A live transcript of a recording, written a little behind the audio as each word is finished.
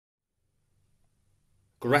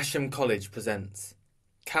Gresham College presents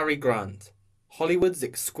Cary Grant, Hollywood's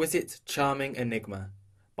Exquisite, Charming Enigma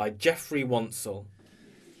by Geoffrey Wansell.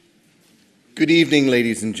 Good evening,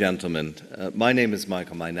 ladies and gentlemen. My name is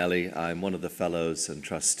Michael Mainelli. I'm one of the fellows and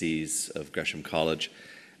trustees of Gresham College,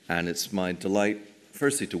 and it's my delight,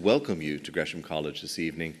 firstly, to welcome you to Gresham College this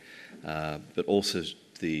evening, but also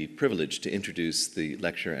the privilege to introduce the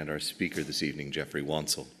lecturer and our speaker this evening, Geoffrey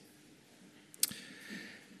Wansell.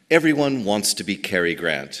 Everyone wants to be Cary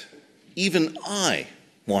Grant. Even I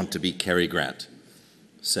want to be Cary Grant,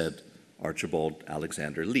 said Archibald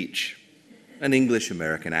Alexander Leach, an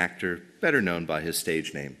English-American actor better known by his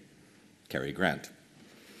stage name, Cary Grant.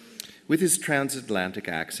 With his transatlantic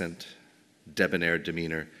accent, debonair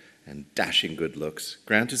demeanor, and dashing good looks,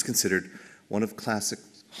 Grant is considered one of classic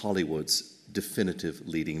Hollywood's definitive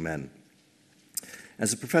leading men.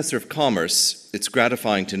 As a professor of commerce, it's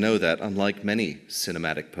gratifying to know that, unlike many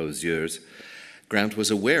cinematic poseurs, Grant was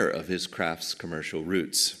aware of his craft's commercial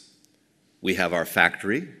roots. We have our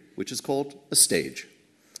factory, which is called a stage.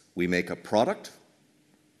 We make a product,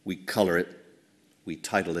 we color it, we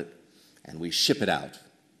title it, and we ship it out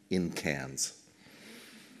in cans.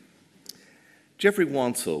 Geoffrey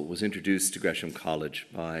Wansell was introduced to Gresham College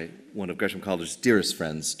by one of Gresham College's dearest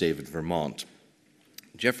friends, David Vermont.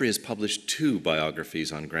 Geoffrey has published 2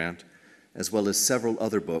 biographies on Grant, as well as several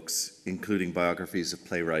other books, including biographies of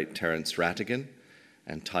playwright Terence Rattigan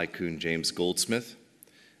and tycoon James Goldsmith,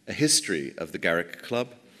 a history of the Garrick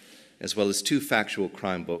Club, as well as 2 factual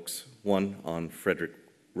crime books, one on Frederick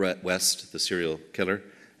West, the serial killer,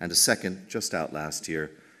 and a second, just out last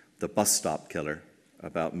year, The Bus Stop Killer,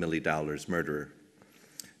 about Millie Dowler's murderer.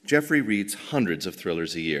 Geoffrey reads hundreds of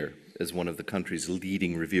thrillers a year as one of the country's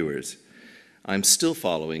leading reviewers. I'm still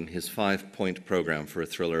following his 5-point program for a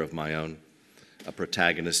thriller of my own: a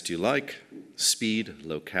protagonist you like, speed,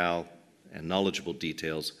 locale, and knowledgeable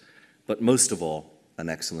details, but most of all, an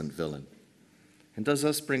excellent villain. And does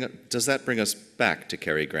that bring us back to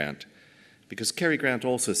Cary Grant? Because Cary Grant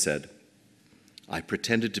also said, "I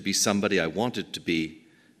pretended to be somebody I wanted to be,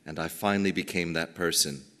 and I finally became that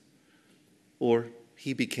person." Or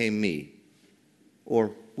he became me.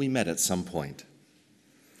 Or we met at some point.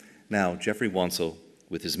 Now, Geoffrey Wansell,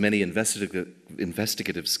 with his many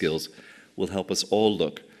investigative skills, will help us all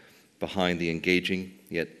look behind the engaging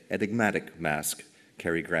yet enigmatic mask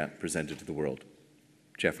Cary Grant presented to the world.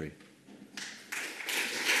 Geoffrey.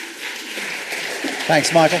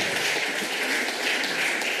 Thanks, Michael.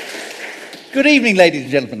 Good evening, ladies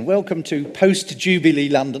and gentlemen. Welcome to post-Jubilee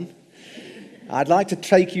London. I'd like to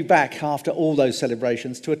take you back after all those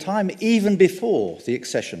celebrations to a time even before the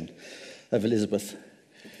accession of Elizabeth.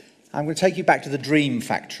 I'm going to take you back to the Dream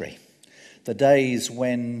Factory, the days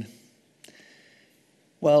when,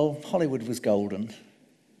 well, Hollywood was golden,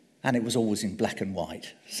 and it was always in black and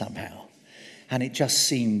white somehow, and it just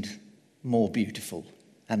seemed more beautiful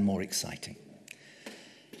and more exciting.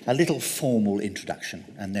 A little formal introduction,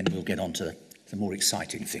 and then we'll get on to the more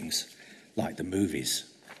exciting things, like the movies.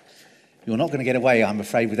 You're not going to get away, I'm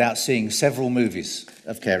afraid, without seeing several movies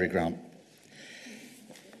of Cary Grant.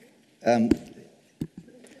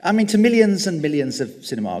 To millions and millions of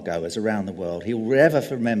cinema goers around the world, he'll forever be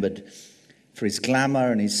remembered for his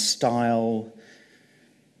glamour and his style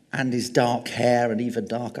and his dark hair and even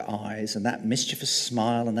darker eyes and that mischievous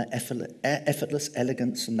smile and that effortless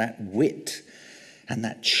elegance and that wit and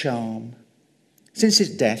that charm. Since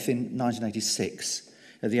his death in 1986,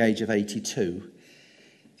 at the age of 82,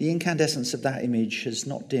 the incandescence of that image has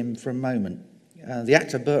not dimmed for a moment. The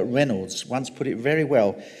actor Burt Reynolds once put it very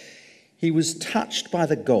well. He was touched by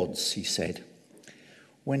the gods, he said.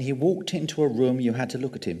 When he walked into a room, you had to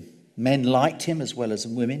look at him. Men liked him as well as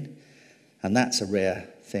women, and that's a rare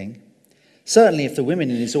thing. Certainly, if the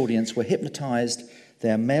women in his audience were hypnotized,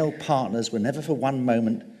 their male partners were never for one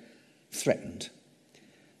moment threatened.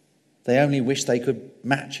 They only wished they could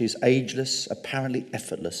match his ageless, apparently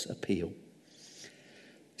effortless appeal.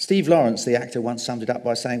 Steve Lawrence, the actor, once summed it up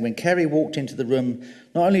by saying, when Cary walked into the room,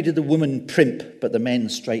 not only did the women primp, but the men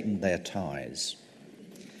straightened their ties.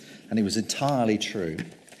 And it was entirely true.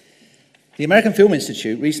 The American Film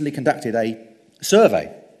Institute recently conducted a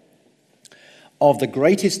survey of the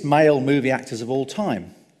greatest male movie actors of all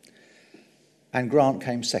time, and Grant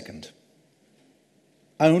came second.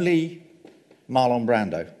 Only Marlon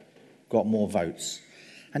Brando got more votes.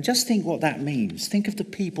 And just think what that means. Think of the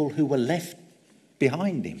people who were left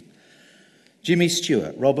behind him. Jimmy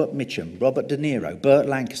Stewart, Robert Mitchum, Robert De Niro, Burt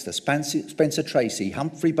Lancaster, Spencer Tracy,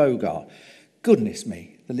 Humphrey Bogart. Goodness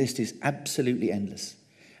me, the list is absolutely endless.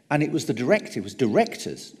 And it was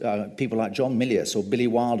directors, people like John Milius or Billy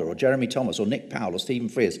Wilder or Jeremy Thomas or Nick Powell or Stephen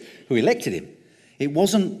Frears, who elected him. It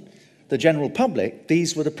wasn't the general public,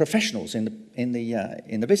 these were the professionals in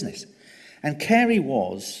the business. And Cary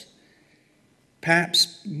was,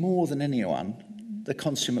 perhaps more than anyone, the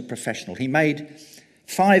consummate professional. He made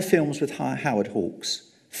 5 films with Howard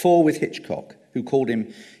Hawks, 4 with Hitchcock, who called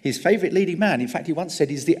him his favourite leading man. In fact, he once said,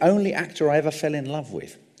 he's the only actor I ever fell in love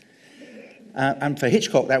with. And for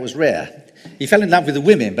Hitchcock, that was rare. He fell in love with the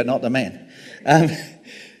women, but not the men.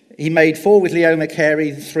 He made 4 with Leo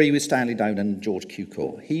McCarey, 3 with Stanley Donen and George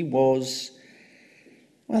Cukor. He was,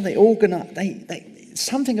 well, they organised,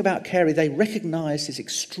 something about Cary, they recognised his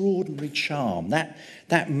extraordinary charm.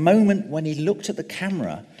 That moment when he looked at the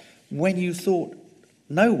camera, when you thought,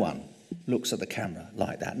 no one looks at the camera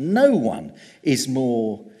like that. No one is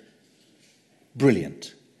more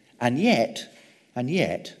brilliant. And yet,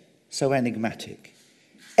 so enigmatic.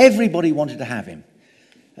 Everybody wanted to have him.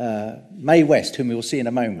 Mae West, whom we will see in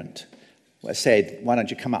a moment, said, why don't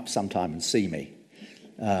you come up sometime and see me?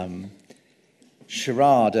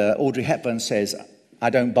 Audrey Hepburn says, I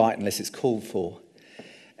don't bite unless it's called for.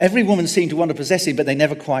 Every woman seemed to want to possess him, but they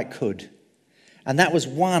never quite could. And that was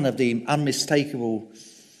one of the unmistakable,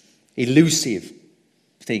 elusive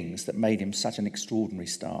things that made him such an extraordinary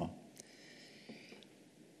star.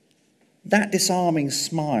 That disarming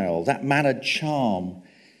smile, that mannered charm,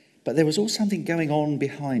 but there was also something going on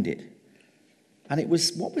behind it. And it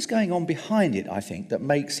was what was going on behind it, I think, that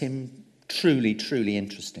makes him truly, truly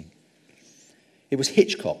interesting. It was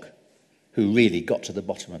Hitchcock who really got to the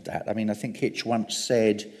bottom of that. I mean, I think Hitch once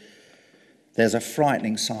said, there's a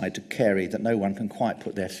frightening side to Cary that no one can quite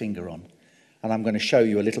put their finger on. And I'm going to show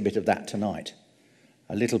you a little bit of that tonight,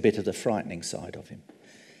 a little bit of the frightening side of him.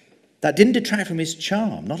 That didn't detract from his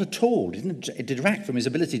charm, not at all. It didn't detract from his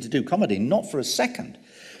ability to do comedy, not for a second.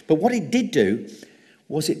 But what it did do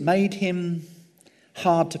was it made him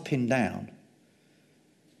hard to pin down.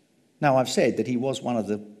 Now, I've said that he was one of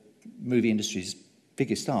the movie industry's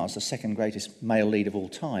biggest stars, the second greatest male lead of all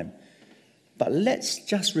time. But let's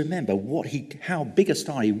just remember how big a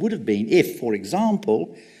star he would have been if, for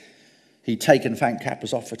example, he'd taken Frank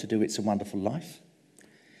Capra's offer to do It's a Wonderful Life,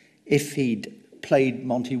 if he'd played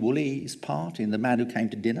Monty Woolley's part in The Man Who Came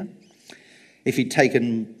to Dinner, if he'd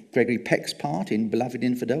taken Gregory Peck's part in Beloved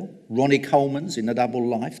Infidel, Ronnie Coleman's in A Double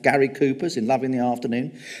Life, Gary Cooper's in Love in the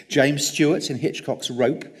Afternoon, James Stewart's in Hitchcock's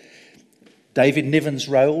Rope, David Niven's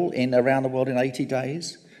role in Around the World in 80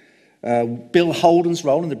 Days, Bill Holden's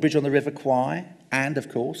role in The Bridge on the River Kwai, and, of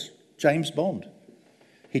course, James Bond.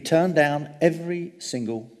 He turned down every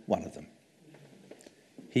single one of them.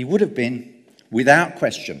 He would have been, without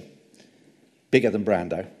question, bigger than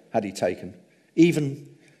Brando, had he taken even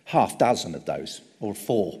half dozen of those, or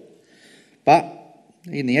 4. But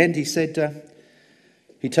in the end, he said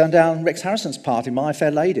he turned down Rex Harrison's part in My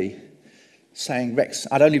Fair Lady, saying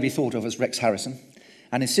I'd only be thought of as Rex Harrison,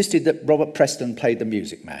 and insisted that Robert Preston played the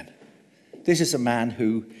music man. This is a man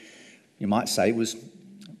who, you might say, was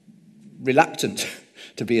reluctant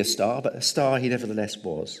to be a star, but a star he nevertheless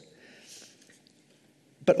was.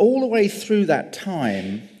 But all the way through that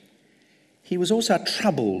time, he was also a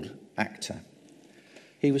troubled actor.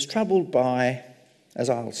 He was troubled by, as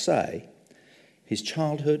I'll say, his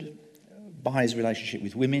childhood, by his relationship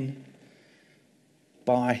with women,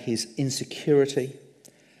 by his insecurity,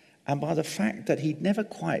 and by the fact that he'd never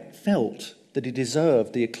quite felt that he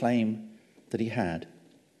deserved the acclaim that he had.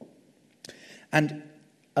 And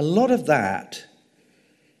a lot of that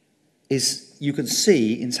is, you can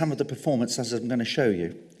see in some of the performances I'm going to show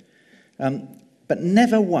you. But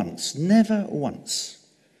never once,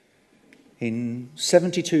 in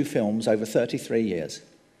 72 films over 33 years,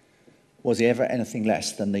 was he ever anything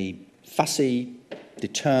less than the fussy,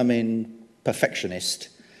 determined perfectionist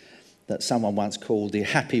that someone once called the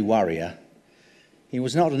happy warrior. He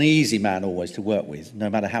was not an easy man always to work with, no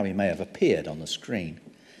matter how he may have appeared on the screen.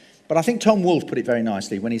 But I think Tom Wolfe put it very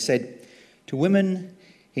nicely when he said, to women,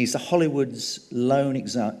 he's the Hollywood's lone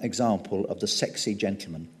example of the sexy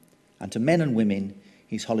gentleman. And to men and women,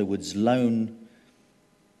 he's Hollywood's lone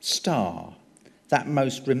star, that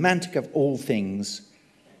most romantic of all things,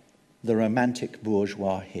 the romantic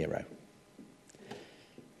bourgeois hero.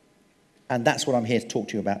 And that's what I'm here to talk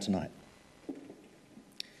to you about tonight.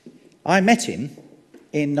 I met him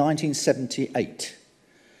in 1978.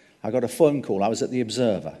 I got a phone call. I was at The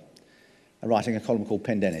Observer, writing a column called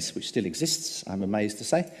Pendennis, which still exists, I'm amazed to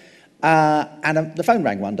say. And the phone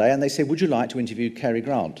rang one day and they said, would you like to interview Cary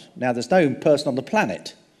Grant? Now, there's no person on the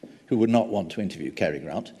planet who would not want to interview Cary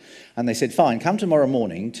Grant. And they said, fine, come tomorrow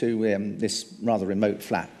morning to this rather remote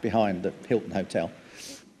flat behind the Hilton Hotel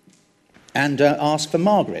and ask for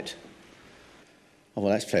Margaret. Oh,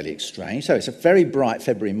 well, that's fairly strange. So it's a very bright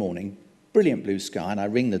February morning. brilliant blue sky, and I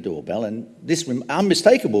ring the doorbell, and this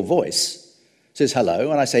unmistakable voice says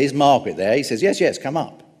hello, and I say, "Is Margaret there?" He says, yes, come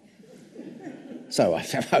up. So I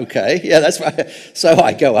think, okay, yeah, that's right. So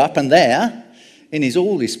I go up, and there, in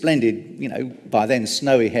all his splendid, by then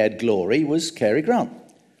snowy-haired glory, was Cary Grant.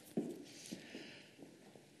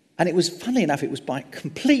 And it was, funnily enough, it was by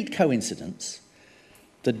complete coincidence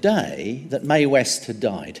the day that Mae West had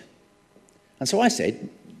died. And so I said,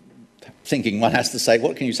 thinking one has to say,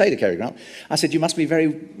 what can you say to Cary Grant? I said, you must be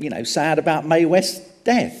very, sad about Mae West's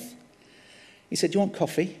death. He said, do you want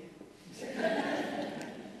coffee?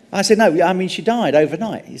 I said, no, she died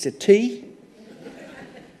overnight. He said, tea?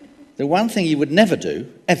 The one thing he would never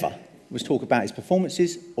do, ever, was talk about his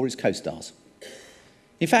performances or his co-stars.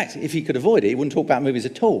 In fact, if he could avoid it, he wouldn't talk about movies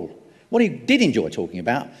at all. What he did enjoy talking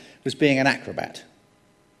about was being an acrobat,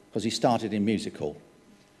 because he started in music hall.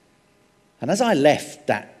 And as I left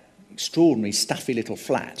that extraordinary, stuffy little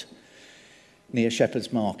flat near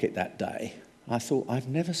Shepherd's Market that day, I thought, I've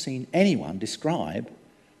never seen anyone describe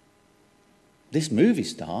this movie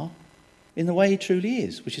star in the way he truly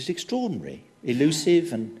is, which is extraordinary,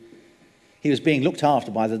 elusive, and he was being looked after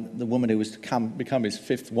by the woman who was to become his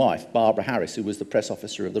fifth wife, Barbara Harris, who was the press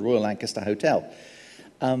officer of the Royal Lancaster Hotel.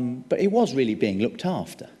 But he was really being looked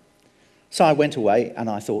after. So I went away and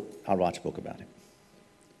I thought, I'll write a book about him.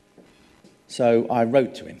 So I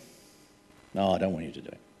wrote to him. No, I don't want you to do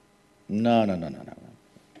it. No.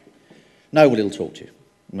 Nobody will talk to you.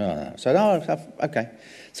 No. So, okay.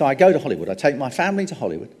 So I go to Hollywood. I take my family to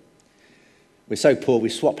Hollywood. We're so poor, we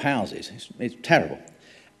swap houses. It's terrible.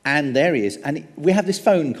 And there he is. And we have this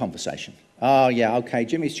phone conversation. Oh, yeah, okay,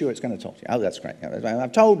 Jimmy Stewart's going to talk to you. Oh, that's great.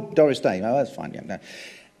 I've told Doris Day. Oh, that's fine. Yeah, no.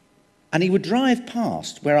 And he would drive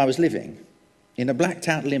past where I was living in a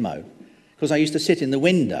blacked-out limo, because I used to sit in the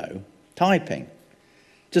window typing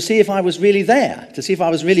to see if I was really there, to see if I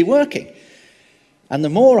was really working. And the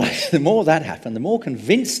more that happened, the more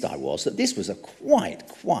convinced I was that this was a quite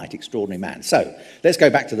extraordinary man. So let's go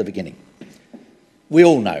back to the beginning. We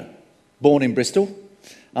all know, born in Bristol,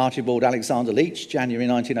 Archibald Alexander Leach, January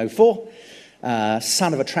 1904,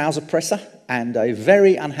 son of a trouser presser and a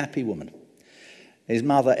very unhappy woman. His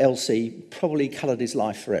mother, Elsie, probably coloured his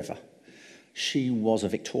life forever. She was a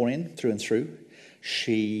Victorian through and through.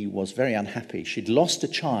 She was very unhappy. She'd lost a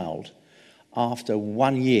child after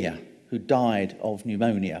 1 year who died of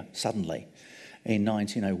pneumonia suddenly in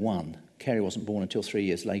 1901. Cary wasn't born until 3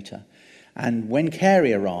 years later. And when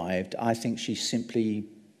Cary arrived, I think she simply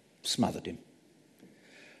smothered him.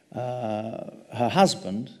 Her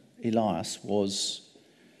husband, Elias, was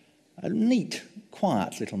a neat,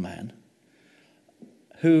 quiet little man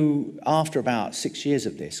who, after about 6 years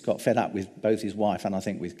of this, got fed up with both his wife and I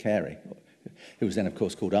think with Cary, who was then, of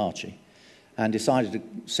course, called Archie, and decided to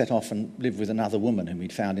set off and live with another woman whom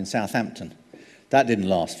he'd found in Southampton. That didn't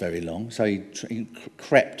last very long, so he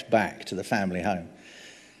crept back to the family home.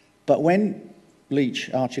 But when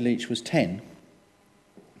Archie Leach, was 10,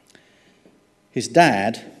 his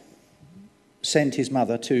dad sent his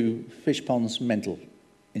mother to Fishponds Mental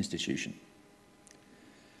Institution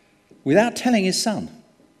without telling his son.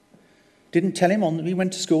 Didn't tell him. He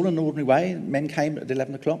went to school in an ordinary way. Men came at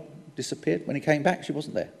 11 o'clock, disappeared. When he came back, she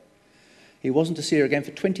wasn't there. He wasn't to see her again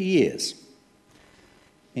for 20 years.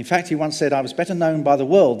 In fact, he once said, I was better known by the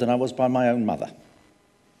world than I was by my own mother.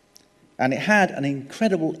 And it had an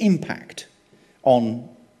incredible impact on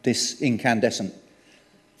this incandescent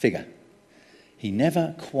figure. He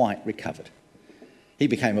never quite recovered. He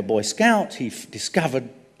became a Boy Scout. He discovered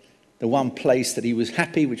the one place that he was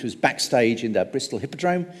happy, which was backstage in the Bristol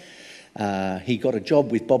Hippodrome. He got a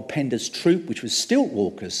job with Bob Pender's troupe, which was Stilt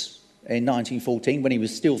Walkers, in 1914, when he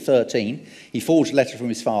was still 13. He forged a letter from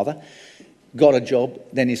his father, got a job.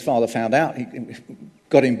 Then his father found out. He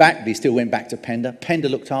got him back, but he still went back to Pender. Pender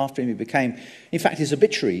looked after him. He became, in fact, his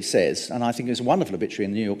obituary says, and I think it was a wonderful obituary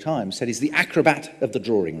in the New York Times, said he's the acrobat of the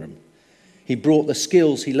drawing room. He brought the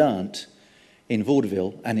skills he learnt in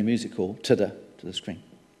vaudeville and in music hall to the screen.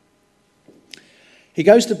 He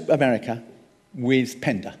goes to America with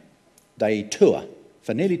Pender. They tour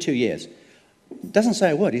for nearly 2 years. Doesn't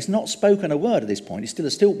say a word. He's not spoken a word at this point. He's still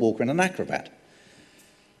a stilt walker and an acrobat.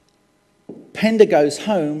 Pender goes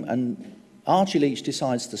home and Archie Leach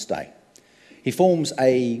decides to stay. He forms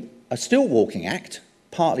a stilt walking act,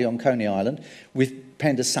 partly on Coney Island, with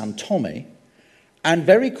Pender's son Tommy, and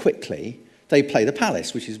very quickly they play the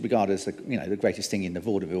Palace, which is regarded as the greatest thing in the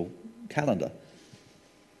vaudeville calendar.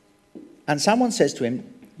 And someone says to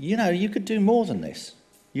him, you could do more than this.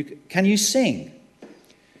 Can you sing?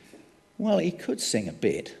 Well, he could sing a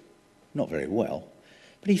bit, not very well,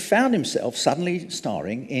 but he found himself suddenly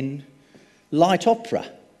starring in light opera.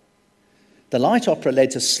 The light opera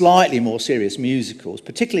led to slightly more serious musicals,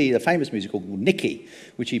 particularly the famous musical called Nicky,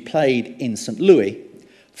 which he played in St. Louis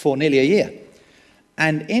for nearly a year.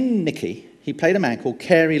 And in Nicky, he played a man called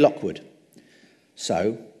Cary Lockwood.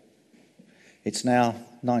 So, it's now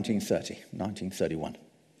 1930, 1931.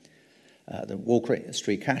 The Wall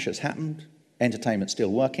Street crash has happened, entertainment's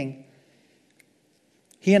still working.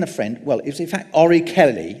 He and a friend, well, it was in fact Ori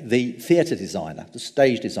Kelly, the theatre designer, the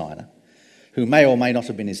stage designer, who may or may not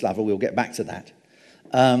have been his lover, we'll get back to that,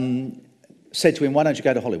 said to him, why don't you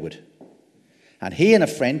go to Hollywood? And he and a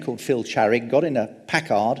friend called Phil Charig got in a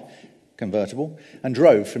Packard convertible and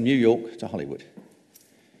drove from New York to Hollywood.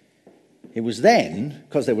 It was then,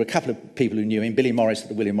 because there were a couple of people who knew him, Billy Morris at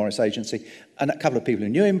the William Morris Agency, and a couple of people who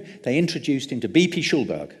knew him, they introduced him to B.P.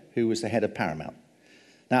 Schulberg, who was the head of Paramount.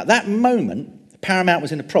 Now, at that moment, Paramount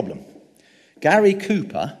was in a problem. Gary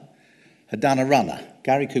Cooper had done a runner.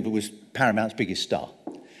 Gary Cooper was Paramount's biggest star.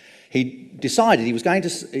 He decided he was going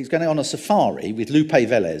on a safari with Lupe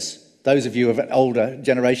Velez. Those of you of older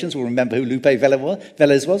generations will remember who Lupe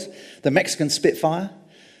Velez was. The Mexican Spitfire,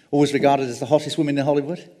 always regarded as the hottest woman in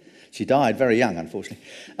Hollywood. She died very young, unfortunately.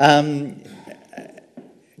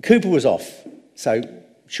 Cooper was off, so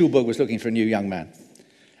Schulberg was looking for a new young man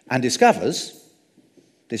and discovers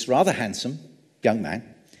this rather handsome young man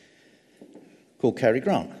called Cary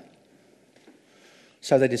Grant.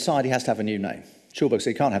 So they decide he has to have a new name. Schulberg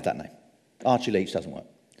said, he can't have that name. Archie Leach doesn't work.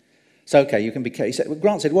 So, okay, you can be... He said, well,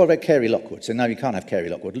 Grant said, what about Cary Lockwood? So, no, you can't have Cary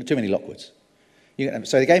Lockwood. Too many Lockwoods.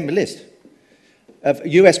 So they gave him a list of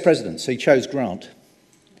US presidents. So he chose Grant.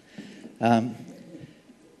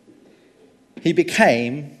 He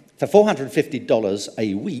became, for $450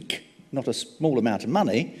 a week, not a small amount of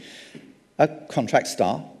money, a contract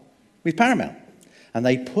star with Paramount. And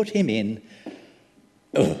they put him in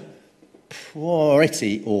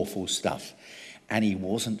pretty awful stuff. And he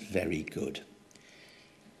wasn't very good.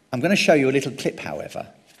 I'm going to show you a little clip, however,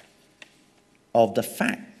 of the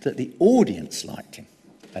fact that the audience liked him.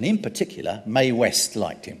 And in particular, Mae West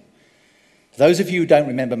liked him. For those of you who don't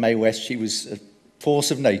remember Mae West, she was a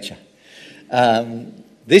force of nature.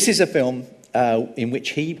 This is a film in which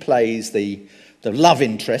he plays the love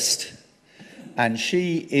interest, and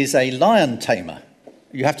she is a lion tamer.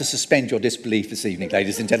 You have to suspend your disbelief this evening,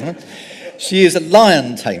 ladies and gentlemen. She is a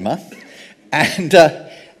lion tamer, and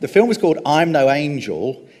the film was called I'm No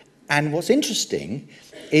Angel, and what's interesting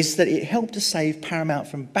is that it helped to save Paramount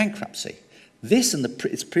from bankruptcy. This and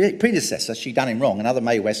its predecessor, She Done Him Wrong, another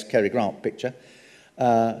Mae West, Cary Grant picture,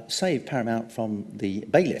 saved Paramount from the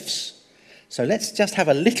bailiffs. So let's just have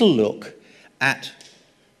a little look at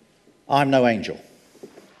I'm No Angel.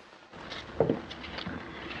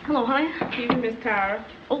 Hello, honey. Excuse me, Miss Tyra.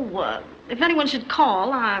 Oh, if anyone should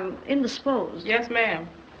call, I'm indisposed. Yes, ma'am.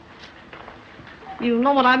 You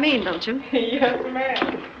know what I mean, don't you? Yes,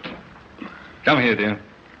 ma'am. Come here, dear.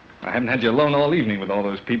 I haven't had you alone all evening with all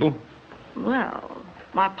those people. Well,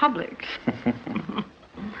 my public.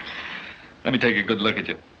 Let me take a good look at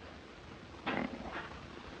you.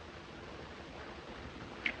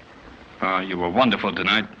 You were wonderful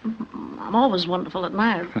tonight. I'm always wonderful at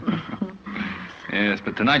night. Yes,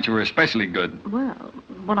 but tonight you were especially good. Well,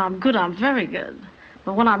 when I'm good, I'm very good.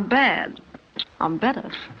 But when I'm bad, I'm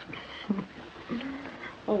better.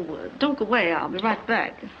 Don't go away. I'll be right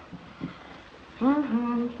back. No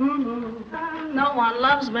one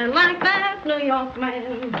loves me like that New York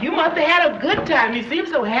man. You must have had a good time. You seem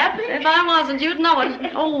so happy. If I wasn't, you'd know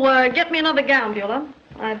it. Get me another gown, Beulah.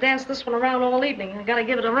 I danced this one around all evening. I gotta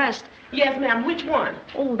give it a rest. Yes, ma'am. Which one?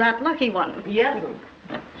 Oh, that lucky one. Yes.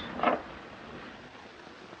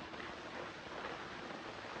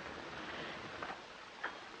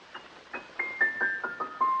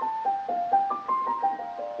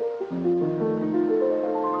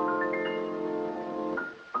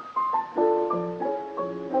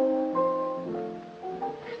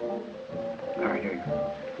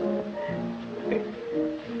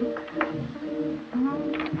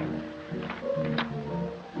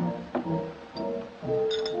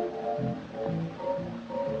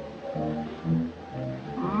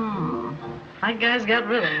 That guy's got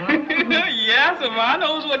rhythm, huh? Yes, I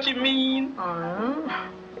knows what you mean.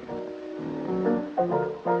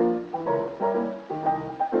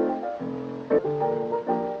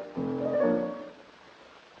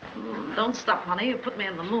 Don't stop, honey. You put me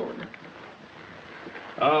in the mood.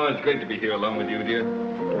 Oh, it's great to be here alone with you, dear.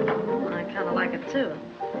 I kind of like it, too.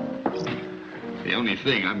 The only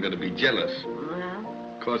thing, I'm going to be jealous.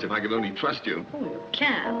 Yeah? Of course, if I could only trust you. Oh, you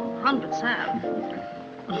can. Hundreds have.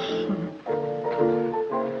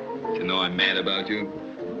 You know I'm mad about you.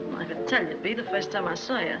 I could tell you'd be the first time I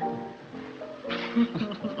saw you.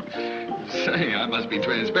 Say, I must be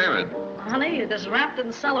transparent. Honey, you're just wrapped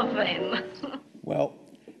in cellophane. Well,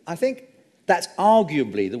 I think that's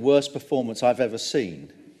arguably the worst performance I've ever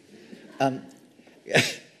seen.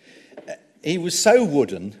 He was so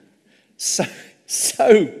wooden, so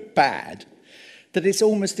bad, that it's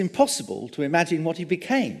almost impossible to imagine what he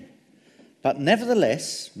became. But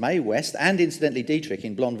nevertheless, Mae West, and incidentally Dietrich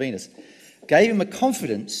in Blonde Venus, gave him a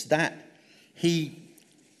confidence that he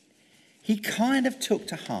kind of took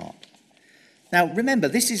to heart. Now, remember,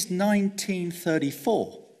 this is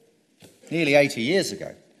 1934, nearly 80 years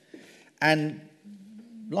ago. And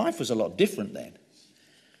life was a lot different then.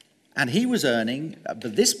 And he was earning, up to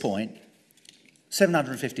this point,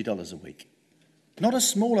 $750 a week. Not a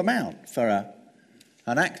small amount for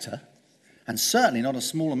an actor, and certainly not a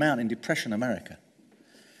small amount in Depression America.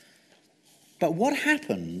 But what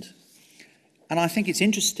happened, and I think it's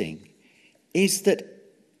interesting, is that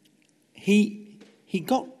he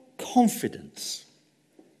got confidence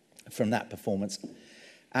from that performance,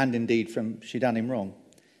 and indeed from She Done Him Wrong.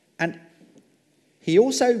 And he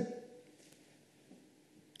also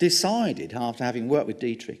decided, after having worked with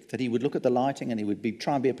Dietrich, that he would look at the lighting and he would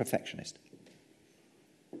try and be a perfectionist.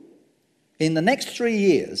 In the next 3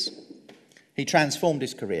 years, he transformed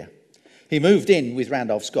his career. He moved in with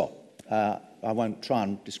Randolph Scott. I won't try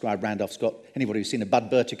and describe Randolph Scott. Anybody who's seen a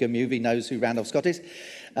Bud Bertiker movie knows who Randolph Scott is.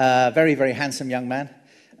 Very, very handsome young man.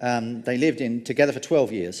 They lived together for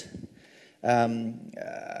 12 years.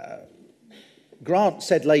 Grant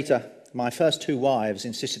said later, my first 2 wives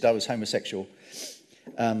insisted I was homosexual.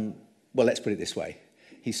 Well, let's put it this way.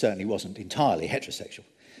 He certainly wasn't entirely heterosexual.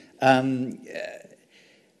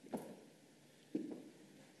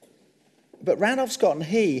 But Randolph Scott and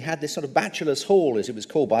he had this sort of bachelor's hall, as it was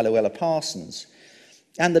called by Luella Parsons.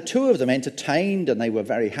 And the two of them entertained, and they were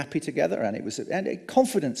very happy together, and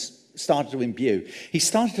confidence started to imbue. He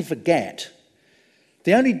started to forget.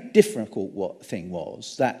 The only difficult thing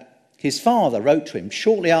was that his father wrote to him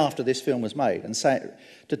shortly after this film was made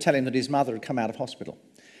to tell him that his mother had come out of hospital.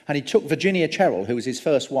 And he took Virginia Cherrill, who was his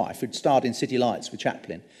first wife, who'd starred in City Lights with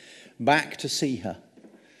Chaplin, back to see her.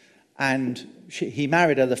 And he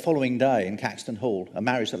married her the following day in Caxton Hall, a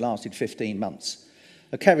marriage that lasted 15 months.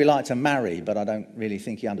 Cary liked to marry, but I don't really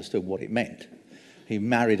think he understood what it meant. He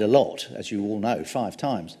married a lot, as you all know, 5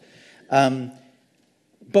 times.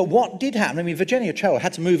 But what did happen, I mean, Virginia Cherrill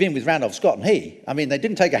had to move in with Randolph Scott and they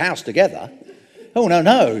didn't take a house together. Oh,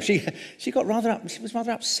 no. She was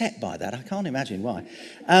rather upset by that. I can't imagine why.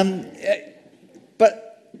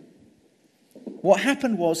 But what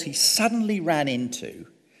happened was he suddenly ran into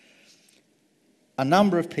a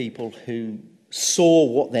number of people who saw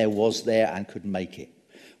what there was there and could make it.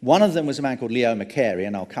 One of them was a man called Leo McCary,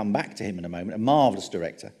 and I'll come back to him in a moment, a marvellous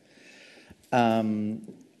director. And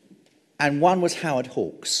one was Howard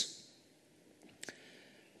Hawks.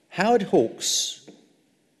 Howard Hawks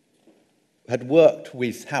had worked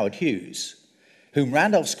with Howard Hughes, whom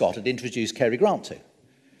Randolph Scott had introduced Cary Grant to.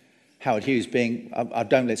 Howard Hughes being,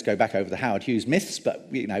 let's go back over the Howard Hughes myths, but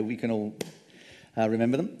we can all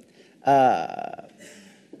remember them.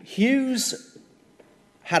 Hughes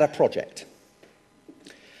had a project.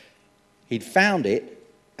 He'd found it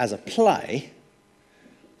as a play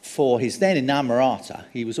for his then inamorata.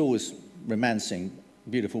 He was always romancing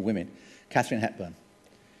beautiful women, Katharine Hepburn.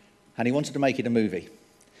 And he wanted to make it a movie.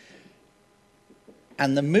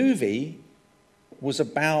 And the movie was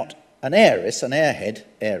about an heiress, an airhead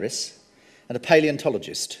heiress, and a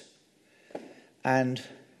paleontologist. And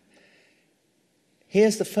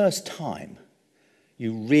here's the first time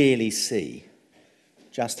you really see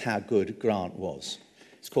just how good Grant was.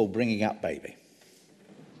 It's called Bringing Up Baby.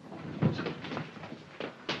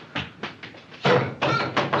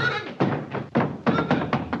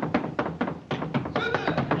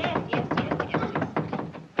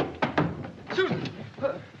 Susan!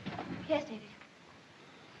 Yes, David.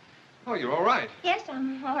 Oh, you're all right. Yes,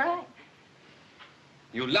 I'm all right.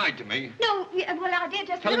 You lied to me. No, well, I did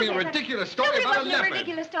just Telling me a bit. ridiculous story No, about a it wasn't leopard. a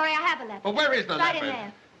ridiculous story. I have a leopard. Well, where is the right leopard? in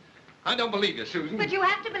there. I don't believe you, Susan. But you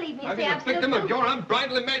have to believe me. I've It's been the a absolute victim of truth. your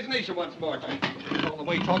unbridled imagination once more. All the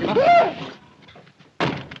way talking about...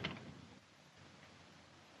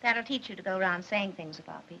 That'll teach you to go around saying things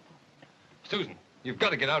about people. Susan, you've got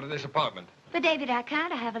to get out of this apartment. But, David, I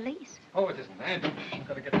can't. I have a lease. Oh, it isn't that. You've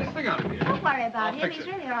got to get this thing out of here. Don't worry about I'll him. fix He's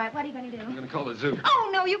it. really all right. What are you going to do? I'm going to call the zoo. Oh,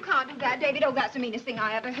 no, you can't do that, David. Oh, that's the meanest thing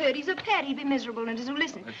I ever heard. He's a pet. He'd be miserable in a zoo.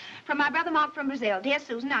 Listen, from my brother Mark from Brazil. Dear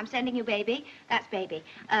Susan, I'm sending you Baby. That's Baby.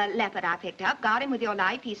 A leopard I picked up. Got him with your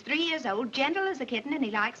life. He's 3 years old, gentle as a kitten, and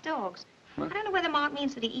he likes dogs. I don't know whether Mark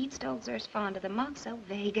means that he eats dogs or is fond of them. Mark's so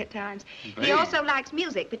vague at times. He Vague? also likes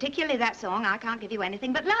music, particularly that song, I Can't Give You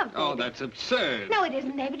Anything But Love. Oh, Baby. that's absurd. No, it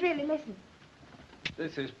isn't, David. Really, listen.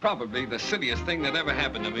 This is probably the silliest thing that ever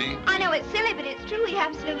happened to me. I know it's silly, but it's true. He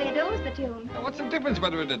absolutely adores the tune. Now, what's the difference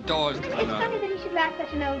whether it adores it or It's not? funny that he should like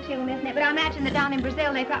such an old tune, isn't it? But I imagine that down in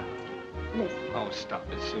Brazil they probably... Listen. Oh, stop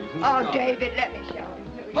it, Susan. Oh, Stop. David, let me show him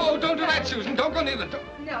to you. Oh, don't do that, Susan. Don't go near the door.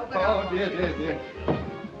 No, but... Oh, dear.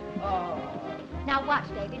 Now watch,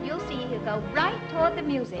 David. You'll see he'll go right toward the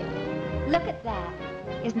music. Look at that.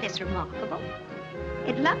 Isn't this remarkable?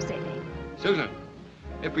 It loves it. Susan,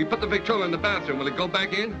 if we put the Victrola in the bathroom, will it go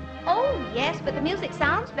back in? Oh, yes, but the music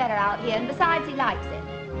sounds better out here, and besides, he likes it.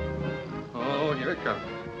 Oh, here it comes.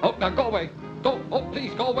 Oh, now go away. Don't. Oh,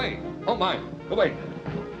 please, go away. Oh, my. Go away.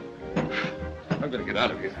 I'm going to get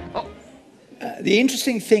out of here. Oh. The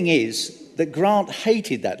interesting thing is that Grant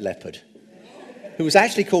hated that leopard, who was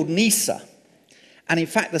actually called Nisa. And in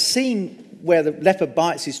fact, the scene where the leopard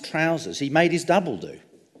bites his trousers, he made his double do.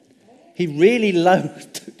 He really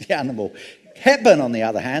loathed the animal. Hepburn, on the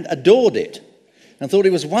other hand, adored it and thought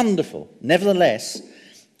it was wonderful. Nevertheless,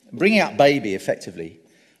 Bringing Up Baby effectively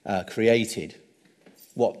created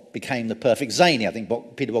what became the perfect zany. I think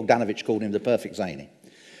Peter Bogdanovich called him the perfect zany.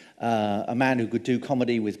 A man who could do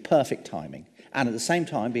comedy with perfect timing and at the same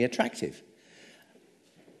time be attractive.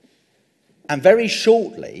 And very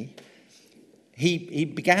shortly,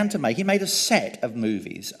 he made a set of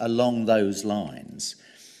movies along those lines.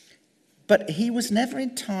 But he was never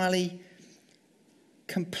entirely,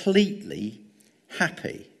 completely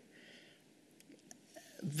happy.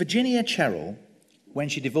 Virginia Cherrill, when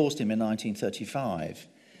she divorced him in 1935,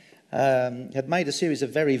 had made a series of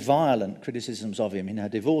very violent criticisms of him in her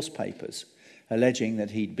divorce papers, alleging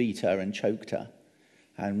that he'd beat her and choked her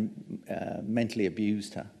and mentally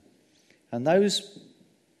abused her. And those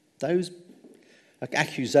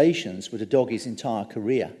accusations were to dog his entire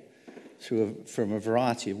career from a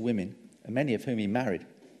variety of women, many of whom he married.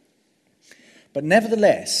 But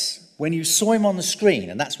nevertheless, when you saw him on the screen,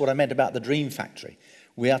 and that's what I meant about the Dream Factory,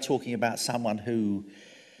 we are talking about someone who,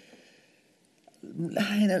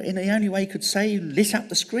 you know, in the only way he could say, lit up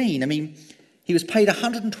the screen. I mean, he was paid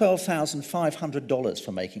 $112,500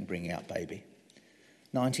 for making Bringing Up Baby,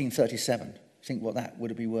 1937. Think what that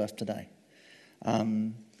would be worth today.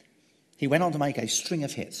 He went on to make a string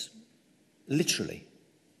of hits, literally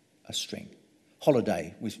a string.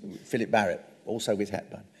 Holiday with Philip Barrett, also with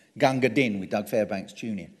Hepburn. Gunga Din with Doug Fairbanks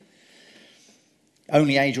Jr.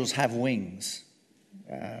 Only Angels Have Wings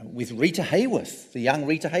with Rita Hayworth, the young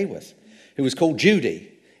Rita Hayworth, who was called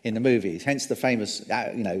Judy in the movies, hence the famous,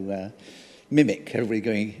 mimic, everybody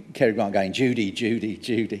going, Cary Grant going, Judy, Judy,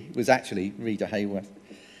 Judy, was actually Rita Hayworth.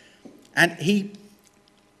 And he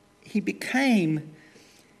became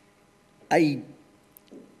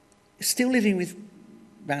still living with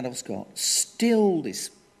Randolph Scott, still this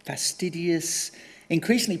fastidious,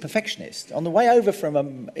 increasingly perfectionist. On the way over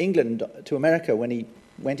from England to America when he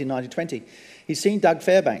went in 1920, he'd seen Doug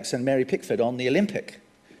Fairbanks and Mary Pickford on the Olympic.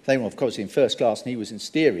 They were, of course, in first class and he was in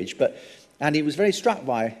steerage, and he was very struck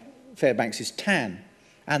by Fairbanks' tan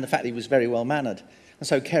and the fact that he was very well-mannered. And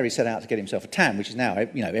so Cary set out to get himself a tan, which is now,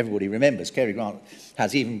 everybody remembers. Cary Grant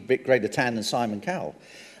has even greater tan than Simon Cowell.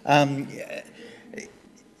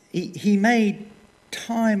 He made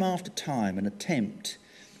time after time an attempt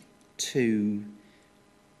to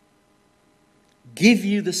give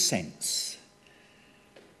you the sense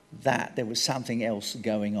that there was something else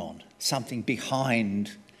going on, something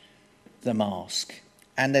behind the mask.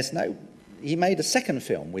 And he made a second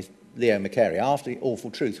film with Leo McCarey after The Awful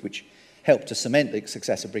Truth, which helped to cement the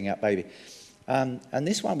success of Bring Up Baby. And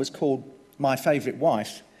this one was called My Favourite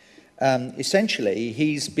Wife. Essentially,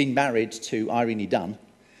 he's been married to Irene Dunne,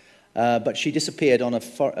 but she disappeared on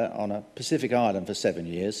a Pacific island for 7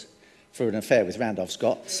 years for an affair with Randolph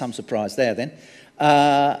Scott. Some surprise there then.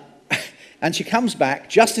 And she comes back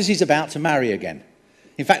just as he's about to marry again.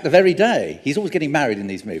 In fact, the very day. He's always getting married in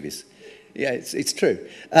these movies. Yeah, it's true.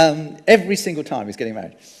 Every single time he's getting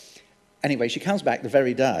married. Anyway, she comes back the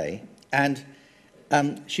very day, and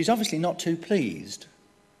she's obviously not too pleased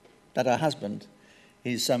that her husband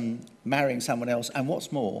is marrying someone else, and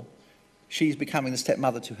what's more, she's becoming the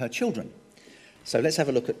stepmother to her children. So let's have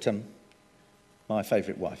a look at My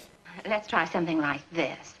Favourite Wife. Let's try something like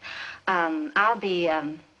this. I'll be,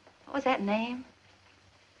 what was that name?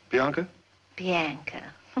 Bianca? Bianca.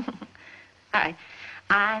 All right.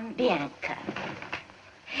 I'm Bianca.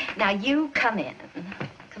 Now, you come in.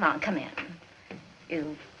 Come on, come in.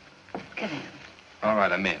 You come in. All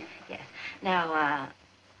right, I'm in. Yes. Now,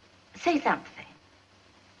 say something.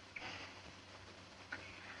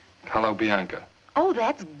 Hello, Bianca. Oh,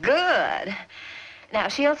 that's good. Now,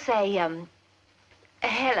 she'll say,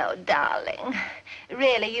 hello, darling.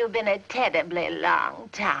 Really, you've been a terribly long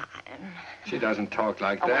time. She doesn't talk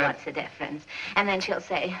like Oh, well, that. what's the difference? And then she'll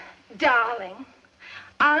say, darling,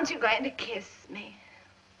 aren't you going to kiss me?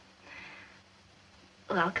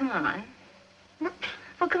 Well, come on.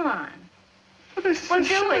 Well, come on. Well, this is Well,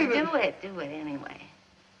 silly. do it anyway.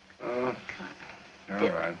 Oh, Come on. all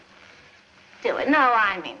right. Do it. No,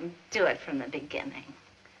 I mean, do it from the beginning.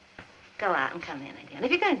 Go out and come in again.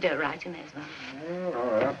 If you're going to do it right, you may as well. Oh,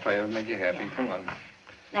 all right, I'll play it. Make you happy. Yeah. Come on.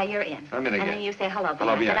 Now, you're in. I'm in And again. then you say, hello,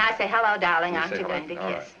 Hello, Bianca. And I Bianca. say, hello, darling. You Aren't say you hello. going to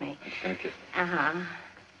All kiss right. me? I'm just going to kiss. Uh-huh.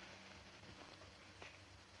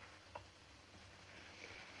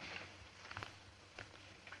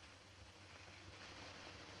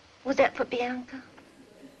 Was that for Bianca?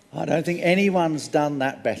 I don't think anyone's done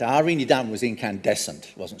that better. Irene Dunn was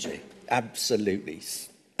incandescent, wasn't she? Absolutely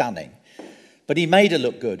stunning. But he made her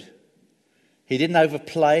look good. He didn't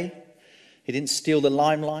overplay. He didn't steal the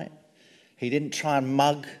limelight. He didn't try and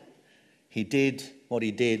mug. He did what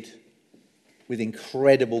he did with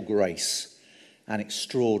incredible grace and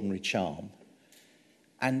extraordinary charm.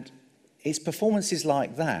 And it's performances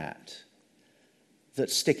like that that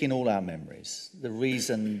stick in all our memories. The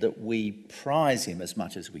reason that we prize him as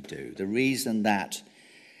much as we do, the reason that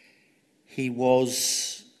he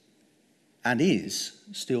was and is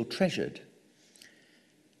still treasured.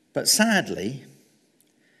 But sadly,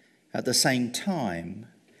 at the same time,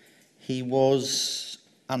 he was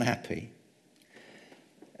unhappy.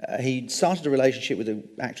 He'd started a relationship with an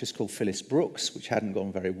actress called Phyllis Brooks, which hadn't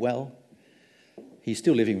gone very well. He's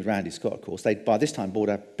still living with Randy Scott, of course. They'd by this time bought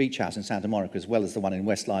a beach house in Santa Monica, as well as the one in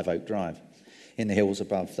West Live Oak Drive, in the hills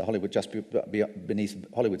above the Hollywood, just beneath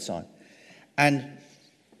Hollywood sign. And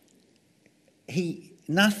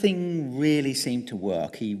nothing really seemed to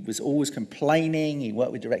work. He was always complaining. He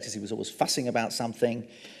worked with directors. He was always fussing about something.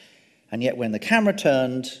 And yet when the camera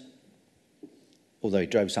turned, although he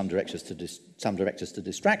drove some directors to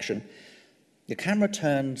distraction, the camera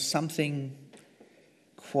turned, something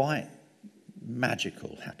quite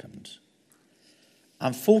magical happened.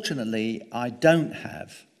 Unfortunately, I don't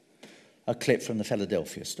have a clip from the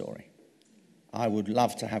Philadelphia story. I would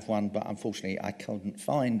love to have one, but unfortunately I couldn't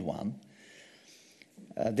find one.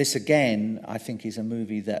 This again, I think, is a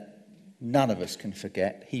movie that none of us can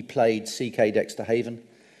forget. He played C.K. Dexter Haven,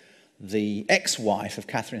 the ex-wife of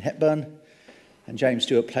Katharine Hepburn, and James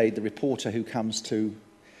Stewart played the reporter who comes to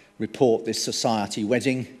report this society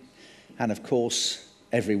wedding. And of course,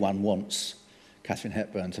 everyone wants Katharine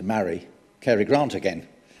Hepburn to marry Cary Grant again.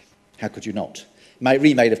 How could you not?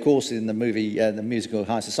 Remade, of course, in the movie, the musical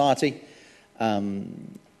High Society,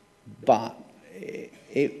 but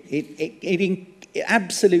it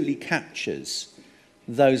absolutely captures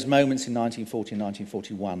those moments in 1940 and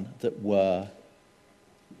 1941 that were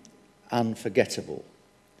unforgettable.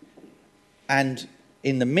 And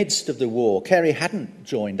in the midst of the war, Cary hadn't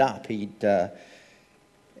joined up. He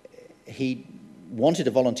wanted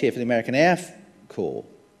to volunteer for the American Air Corps,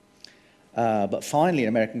 but finally the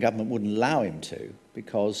American government wouldn't allow him to,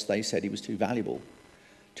 because they said he was too valuable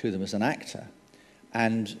to them as an actor.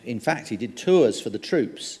 And in fact, he did tours for the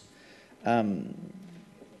troops.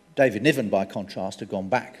 David Niven, by contrast, had gone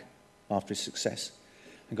back after his success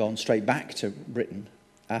and gone straight back to Britain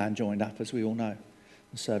and joined up, as we all know,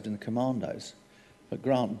 and served in the commandos. But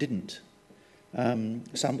Grant didn't.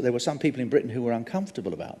 There were some people in Britain who were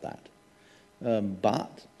uncomfortable about that.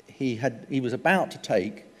 But he was about to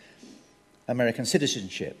take American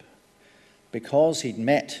citizenship because he'd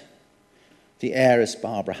met the heiress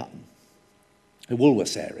Barbara Hutton, the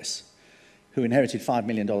Woolworths heiress, who inherited $5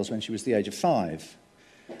 million when she was the age of 5.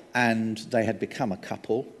 And they had become a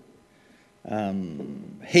couple.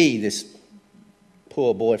 He, this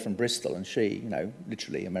poor boy from Bristol, and she,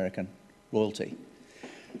 literally American royalty.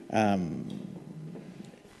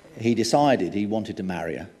 He decided he wanted to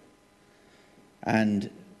marry her. And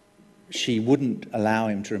she wouldn't allow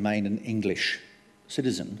him to remain an English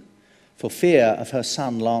citizen for fear of her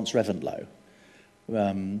son, Lance Reventlow,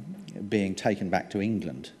 being taken back to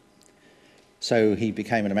England. So he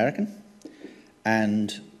became an American,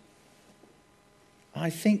 and I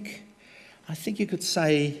think you could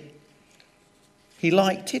say he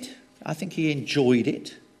liked it. I think he enjoyed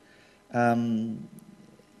it.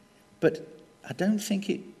 But I don't think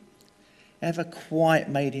it ever quite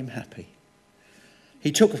made him happy.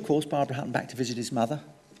 He took, of course, Barbara Hutton back to visit his mother,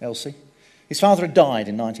 Elsie. His father had died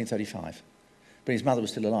in 1935, but his mother was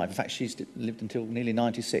still alive. In fact, she lived until nearly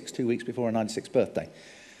 96, 2 weeks before her 96th birthday.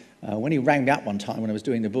 When he rang me up one time when I was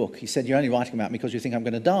doing the book, he said, "You're only writing about me because you think I'm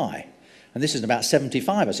going to die." And this is about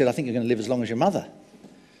 75. I said, I think you're going to live as long as your mother.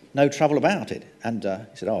 No trouble about it. And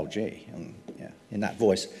he said, oh, gee, yeah, in that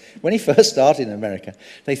voice. When he first started in America,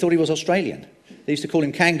 they thought he was Australian. They used to call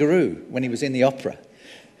him Kangaroo when he was in the opera.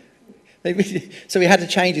 So he had to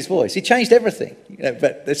change his voice. He changed everything,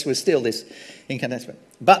 but this was still this incandescent.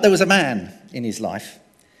 But there was a man in his life,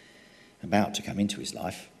 about to come into his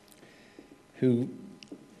life, who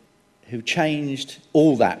changed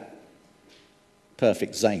all that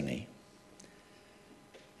perfect zany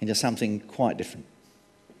into something quite different.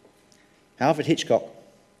 Alfred Hitchcock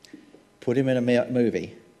put him in a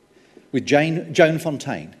movie with Joan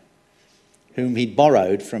Fontaine, whom he'd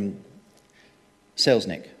borrowed from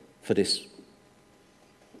Selznick for this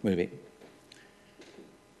movie.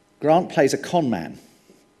 Grant plays a con man,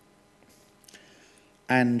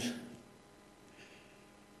 and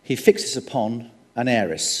he fixes upon an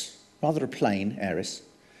heiress, rather a plain heiress,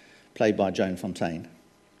 played by Joan Fontaine.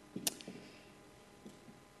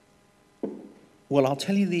 Well, I'll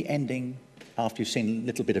tell you the ending after you've seen a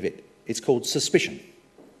little bit of it. It's called Suspicion.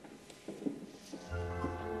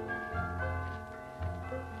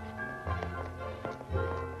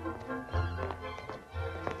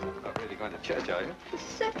 Not really going to church, are you?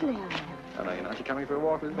 Certainly I am. Oh, no, you're not. You're coming for a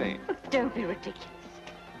walk with me. Oh, don't be ridiculous.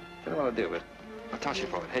 What do you want to do with it? I'll toss you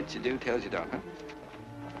for it. Heads you do, tails you don't, huh?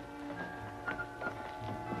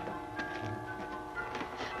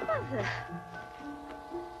 Mother.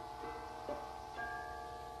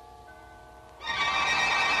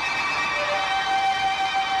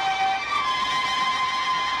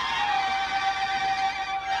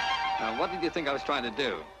 Now, what did you think I was trying to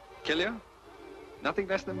do? Kill you? Nothing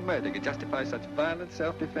less than murder could justify such violent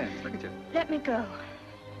self-defense. Look at you. Let me go.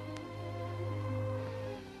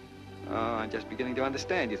 Oh, I'm just beginning to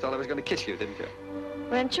understand. You thought I was going to kiss you, didn't you?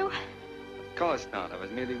 Weren't you? Of course not. I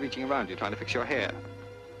was merely reaching around you, trying to fix your hair.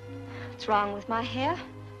 What's wrong with my hair?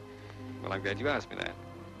 Well, I'm glad you asked me that.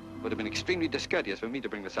 It would have been extremely discourteous for me to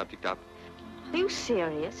bring the subject up. Are you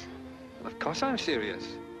serious? Well, of course I'm serious.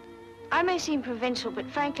 I may seem provincial, but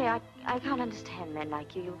frankly, I can't understand men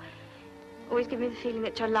like you. You always give me the feeling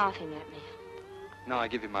that you're laughing at me. No, I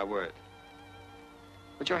give you my word.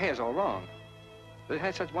 But your hair's all wrong. But it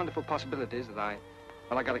had such wonderful possibilities that I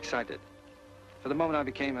got excited. For the moment, I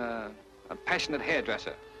became a passionate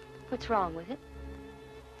hairdresser. What's wrong with it?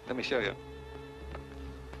 Let me show you.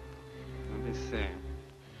 Let me see.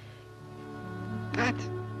 What?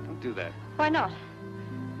 Don't do that. Why not?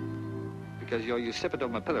 Because your occipital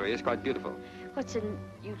mapillary is quite beautiful. What's an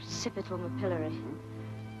occipital mapillary?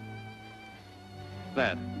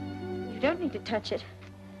 That. You don't need to touch it.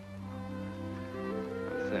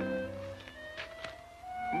 Let's see.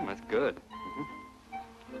 That's good.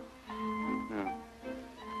 Yeah.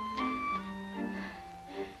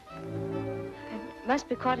 It must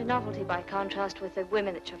be quite a novelty by contrast with the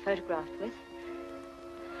women that you're photographed with.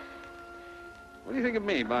 What do you think of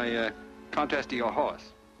me by contrast to your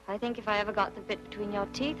horse? I think if I ever got the bit between your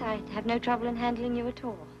teeth, I'd have no trouble in handling you at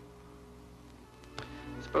all.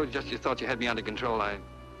 I suppose just you thought you had me under control, I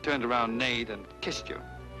turned around, neighed, and kissed you.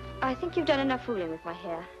 I think you've done enough fooling with my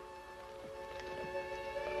hair.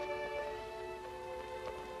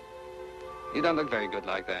 You don't look very good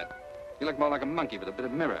like that. You look more like a monkey with a bit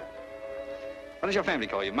of mirror. What does your family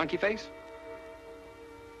call you, monkey face?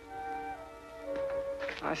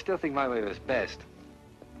 I still think my way was best.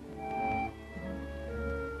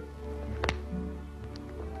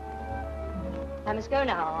 I must go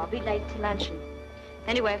now. I'll be late to luncheon.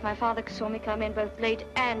 Anyway, if my father saw me come in both late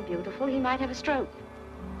and beautiful, he might have a stroke.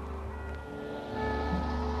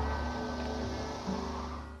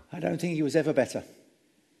 I don't think he was ever better.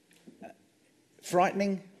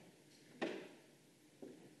 Frightening,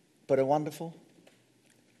 but a wonderful.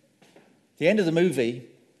 The end of the movie,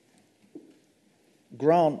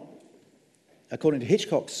 Grant, according to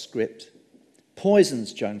Hitchcock's script,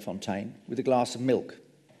 poisons Joan Fontaine with a glass of milk,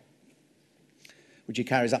 which he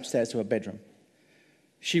carries upstairs to her bedroom.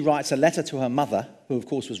 She writes a letter to her mother, who of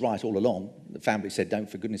course was right all along. The family said, "Don't,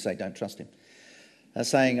 for goodness sake, don't trust him,"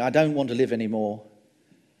 saying, "I don't want to live anymore.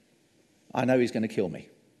 I know he's going to kill me."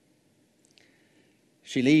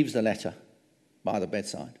 She leaves the letter by the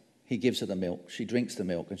bedside. He gives her the milk. She drinks the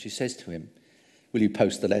milk, and she says to him, "Will you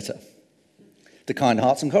post the letter?" The kind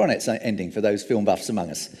hearts and coronets ending for those film buffs among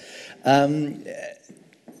us.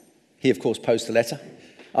 He, of course, posts the letter.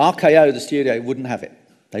 RKO, the studio, wouldn't have it.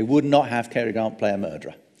 They would not have Cary Grant play a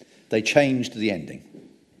murderer. They changed the ending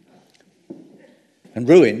and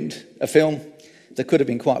ruined a film that could have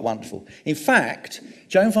been quite wonderful. In fact,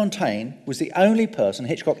 Joan Fontaine was the only person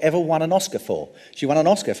Hitchcock ever won an Oscar for. She won an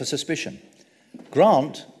Oscar for Suspicion.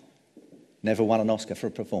 Grant never won an Oscar for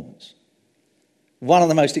a performance. one of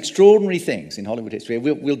the most extraordinary things in Hollywood history.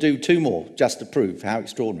 We'll do two more just to prove how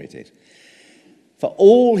extraordinary it is. For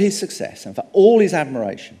all his success and for all his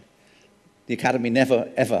admiration, the Academy never,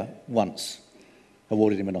 ever once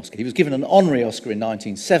awarded him an Oscar. He was given an honorary Oscar in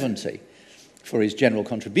 1970 for his general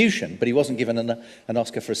contribution, but he wasn't given an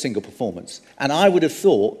Oscar for a single performance. And I would have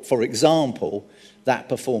thought, for example, that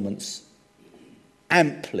performance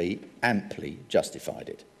amply justified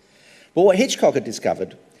it. But what Hitchcock had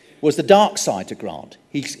discovered was the dark side to Grant.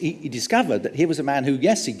 He discovered that he was a man who,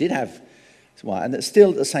 yes, he did have, and that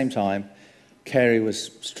still at the same time, Cary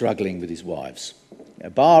was struggling with his wives.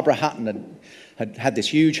 Barbara Hutton had this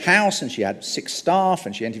huge house, and she had 6 staff,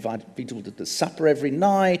 and she invited people to supper every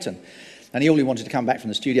night, and he only wanted to come back from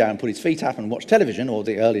the studio and put his feet up and watch television, or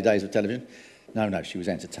the early days of television. No, she was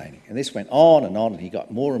entertaining. And this went on, and he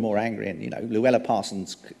got more and more angry, and, Llewellyn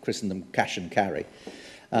Parsons christened them Cash and Carry.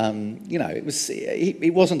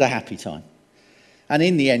 It wasn't a happy time. And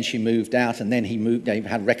in the end, she moved out, and then they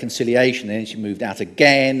had reconciliation, and then she moved out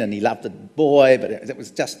again, and he loved the boy, but it was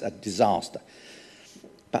just a disaster.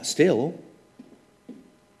 But still,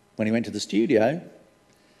 when he went to the studio,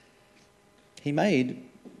 he made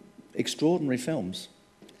extraordinary films.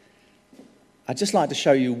 I'd just like to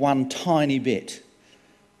show you one tiny bit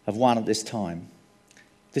of one at this time.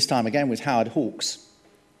 This time again with Howard Hawks,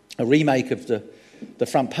 a remake of the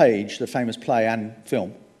Front Page, the famous play and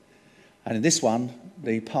film. And in this one,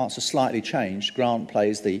 the parts are slightly changed. Grant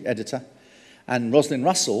plays the editor, and Rosalind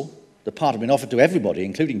Russell, the part had been offered to everybody,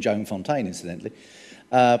 including Joan Fontaine, incidentally,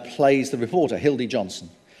 plays the reporter, Hildy Johnson.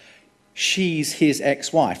 She's his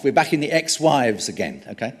ex-wife. We're back in the ex-wives again,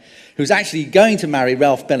 okay? Who's actually going to marry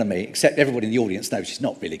Ralph Bellamy, except everybody in the audience knows she's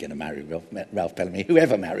not really going to marry Ralph Bellamy.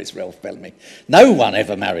 Whoever marries Ralph Bellamy? No one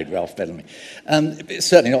ever married Ralph Bellamy.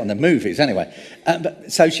 Certainly not in the movies, anyway. And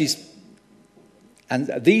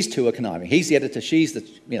these two are conniving. He's the editor, she's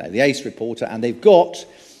the ace reporter, and they've got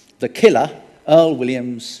the killer, Earl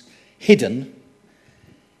Williams, hidden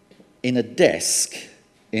in a desk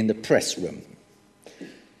in the press room.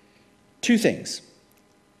 Two things.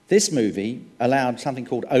 This movie allowed something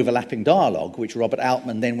called overlapping dialogue, which Robert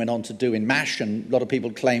Altman then went on to do in MASH, and a lot of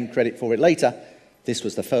people claim credit for it later. This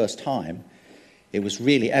was the first time it was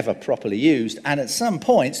really ever properly used. And at some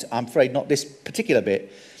points, I'm afraid not this particular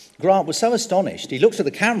bit, Grant was so astonished, he looked at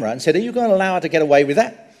the camera and said, "Are you going to allow her to get away with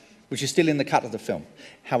that?" Which is still in the cut of the film.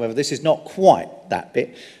 However, this is not quite that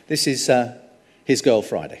bit. This is His Girl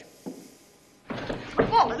Friday.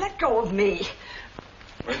 Walter, let go of me.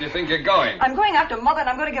 Where do you think you're going? I'm going after Mother, and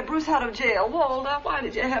I'm going to get Bruce out of jail. Walter, why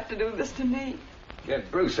did you have to do this to me?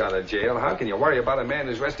 Get Bruce out of jail? How can you worry about a man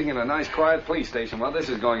who's resting in a nice, quiet police station while this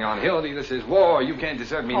is going on? Hildy, this is war. You can't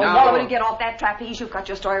desert me now. Walter, will you get off that trapeze? You've got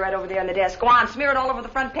your story right over there on the desk. Go on, smear it all over the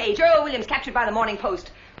front page. Earl Williams captured by the Morning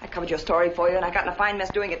Post. I covered your story for you, and I got in a fine mess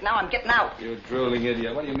doing it. Now I'm getting out. You drooling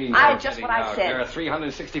idiot. What do you mean? Just what I said. There are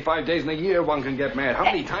 365 days in a year one can get mad. How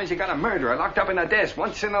many times you got a murderer locked up in a desk?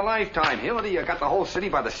 Once in a lifetime. Hildy, you got the whole city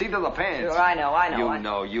by the seat of the pants. Sure, I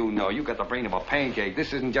know. You know. You got the brain of a pancake.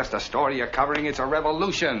 This isn't just a story you're covering. It's a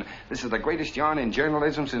revolution. This is the greatest yarn in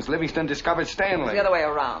journalism since Livingston discovered Stanley. It's the other way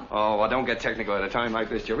around. Oh, well, don't get technical at a time like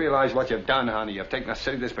this. You realize what you've done, honey. You've taken a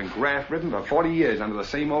city that's been graft-ridden for 40 years under the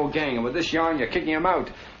same old gang, and with this yarn, you're kicking him out.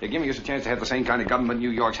 You're giving us a chance to have the same kind of government New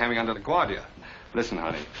York's having under the Guardia. Listen,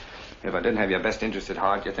 honey, if I didn't have your best interest at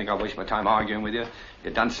heart, you think I'll waste my time arguing with you?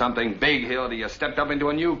 You've done something big, Hildy. You stepped up into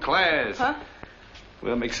a new class. Huh?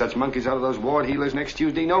 We'll make such monkeys out of those ward healers next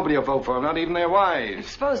Tuesday. Nobody will vote for them, not even their wives.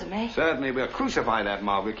 Expose them, eh? Certainly. We'll crucify that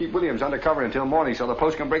mob. We'll keep Williams undercover until morning so the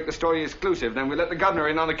Post can break the story exclusive. Then we'll let the governor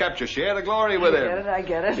in on the capture. Share the glory with him. I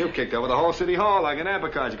get it. You kicked over the whole city hall like an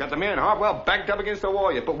abacus. You got the man Hartwell backed up against the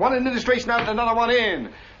wall. You put one administration out and another one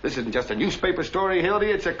in. This isn't just a newspaper story, Hildy.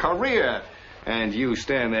 It's a career. And you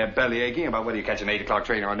stand there belly aching about whether you catch an 8 o'clock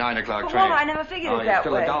train or a 9 o'clock train. Well, I never figured it that way. You're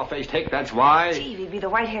still a doll-faced hick, that's why. Gee, he'd be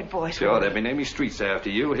the white-haired boy. Sure, they'll be naming streets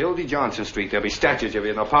after you. Hildy Johnson Street. There'll be statues of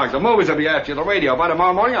you in the park. The movies will be after you. The radio. By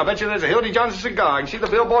tomorrow morning, I'll bet you there's a Hildy Johnson cigar. You can see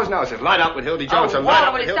the billboards now. It says, light up with Hildy Johnson.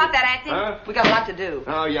 Walter, will you stop that acting? Huh? We got a lot to do.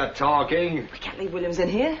 Oh, you're talking. We can't leave Williams in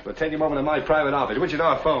here. We'll take him over to my private office. Which is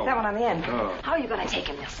our phone? That one on the end. Oh. How are you going to take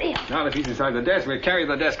him? You'll see him. Now, if he's inside the desk, we'll carry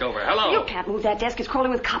the desk over. Hello. You can't move that desk. It's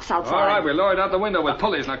crawling with cops outside. All right, we'll lower it out the window with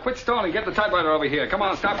pulleys. Now, quit stalling. Get the typewriter over here. Come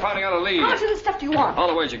on, stop pounding out a lead. How much of this stuff do you want? All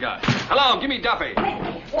the words you got. Hello, give me Duffy.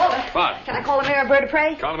 Hey, Walter. What? Can I call the mayor a bird of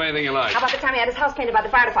prey? Call him anything you like. How about the time he had his house painted by the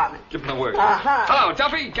fire department? Give him the word. Uh-huh. Hello,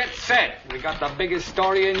 Duffy. Get set. We got the biggest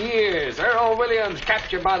story in years. Earl Williams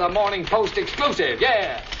captured by the Morning Post exclusive.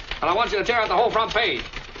 Yeah. And I want you to tear out the whole front page.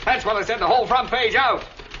 That's what I said, the whole front page out.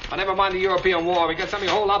 But never mind the European war. We got something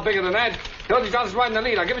a whole lot bigger than that. Hildy Johnson's right in the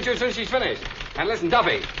lead. I'll give it to you as soon as she's finished. And listen,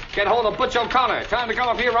 Duffy, get hold of Butch O'Connor. Tell him to come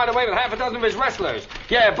up here right away with half a dozen of his wrestlers.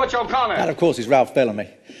 Yeah, Butch O'Connor. That, of course, is Ralph Bellamy.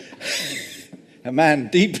 A man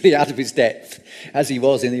deeply out of his depth, as he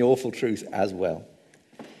was in The Awful Truth as well.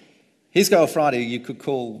 His Girl Friday you could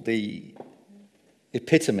call the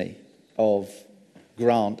epitome of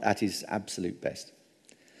Grant at his absolute best.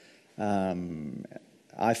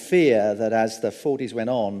 I fear that as the 40s went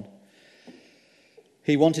on,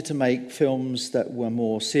 he wanted to make films that were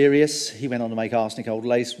more serious. He went on to make Arsenic Old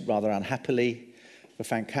Lace rather unhappily for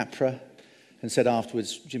Frank Capra, and said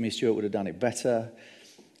afterwards Jimmy Stewart would have done it better.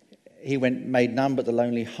 He made None But the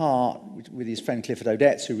Lonely Heart with his friend Clifford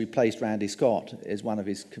Odets, who replaced Randy Scott as one of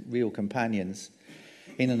his real companions,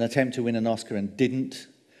 in an attempt to win an Oscar and didn't.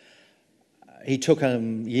 He took a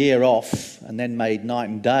year off and then made Night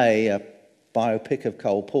and Day, a biopic of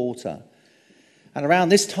Cole Porter. And around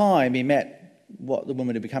this time, he met what the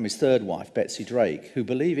woman who became his third wife, Betsy Drake, who,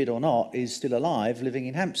 believe it or not, is still alive, living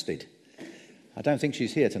in Hampstead. I don't think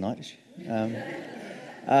she's here tonight, is she?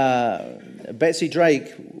 Betsy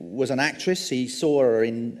Drake was an actress. He saw her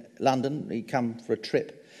in London. He'd come for a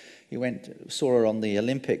trip. He saw her on the on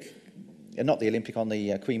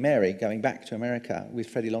the Queen Mary, going back to America with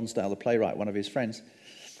Freddie Lonsdale, the playwright, one of his friends,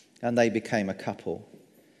 and they became a couple.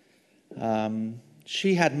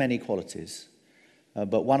 She had many qualities,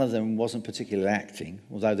 but one of them wasn't particularly acting,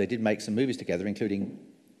 although they did make some movies together, including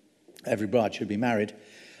Every Bride Should Be Married,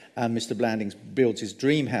 and Mr. Blandings Builds His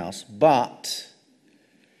Dream House. But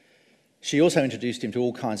she also introduced him to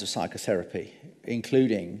all kinds of psychotherapy,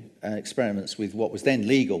 including experiments with what was then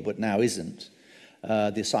legal but now isn't,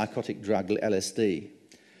 the psychotic drug LSD,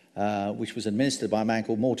 which was administered by a man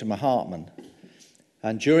called Mortimer Hartman.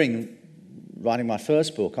 And during writing my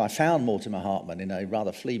first book, I found Mortimer Hartman in a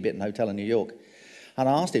rather flea-bitten hotel in New York, and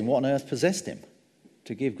I asked him what on earth possessed him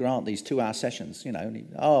to give Grant these 2-hour sessions, and he,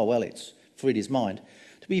 it's freed his mind.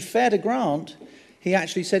 To be fair to Grant, he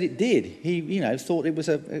actually said it did. He, thought it was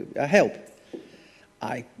a help.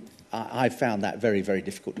 I found that very, very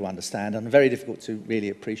difficult to understand and very difficult to really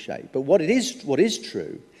appreciate. But what is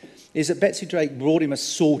true is that Betsy Drake brought him a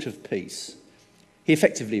sort of peace. He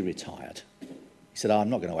effectively retired. He said, I'm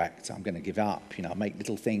not going to act, I'm going to give up. I make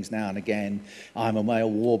little things now and again. I'm a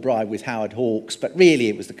male war bride with Howard Hawks. But really,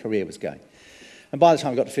 it was the career was going. And by the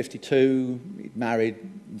time I got to 52, he'd married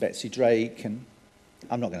Betsy Drake, and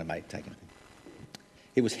I'm not going to take anything.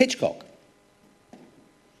 It was Hitchcock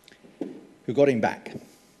who got him back.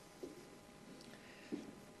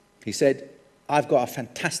 He said, I've got a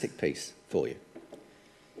fantastic piece for you.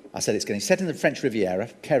 I said, it's going to be set in the French Riviera.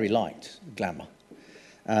 Cary liked glamour.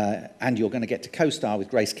 And you're going to get to co-star with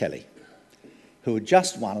Grace Kelly, who had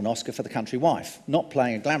just won an Oscar for The Country Wife, not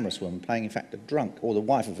playing a glamorous woman, playing, in fact, a drunk, or the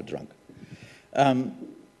wife of a drunk. And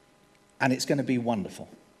it's going to be wonderful.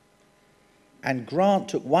 And Grant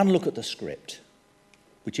took one look at the script,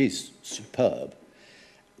 which is superb,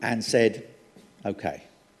 and said, OK,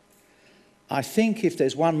 I think if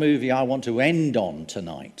there's one movie I want to end on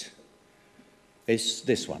tonight, it's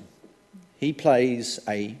this one. He plays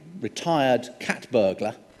a retired cat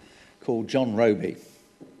burglar called John Roby,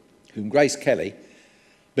 whom Grace Kelly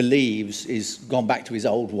believes is gone back to his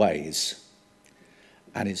old ways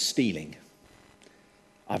and is stealing.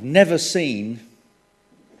 I've never seen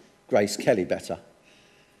Grace Kelly better,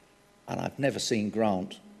 and I've never seen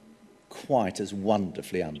Grant quite as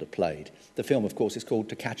wonderfully underplayed. The film, of course, is called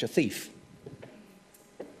To Catch a Thief.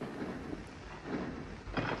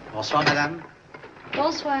 Bonsoir, madame.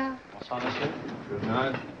 Bonsoir. Bonsoir, monsieur. Good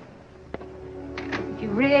night. If you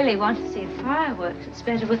really want to see fireworks, it's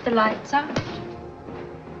better with the lights out.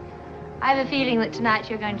 I have a feeling that tonight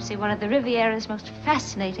you're going to see one of the Riviera's most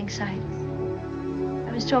fascinating sights.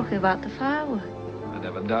 I was talking about the fireworks. I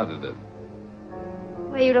never doubted it. The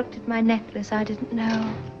way you looked at my necklace, I didn't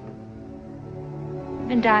know. I've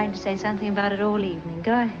been dying to say something about it all evening.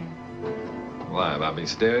 Go ahead. Why, have I been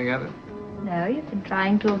staring at it? No, you've been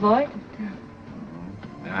trying to avoid it.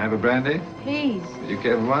 May I have a brandy? Please. Would you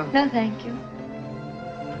care for one? No, thank you.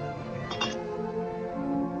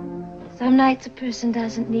 Some nights a person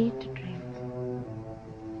doesn't need to drink.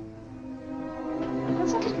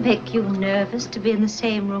 Doesn't it make you nervous to be in the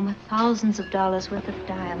same room with thousands of dollars worth of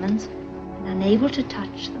diamonds and unable to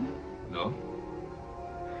touch them? No.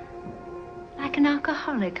 Like an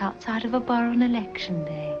alcoholic outside of a bar on election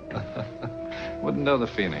day. Wouldn't know the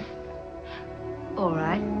feeling. All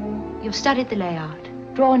right. You've studied the layout,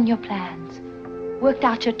 drawn your plans, worked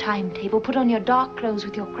out your timetable, put on your dark clothes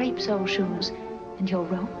with your crepe sole shoes and your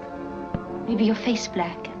rope. Maybe your face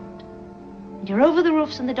blackened. And you're over the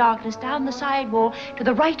roofs in the darkness, down the side wall to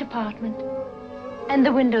the right apartment, and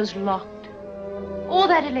the window's locked. All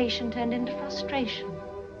that elation turned into frustration.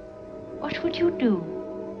 What would you do?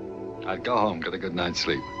 I'd go home, get a good night's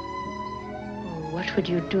sleep. Oh, what would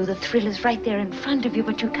you do? The thrill is right there in front of you,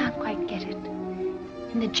 but you can't quite get it.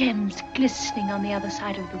 And the gems glistening on the other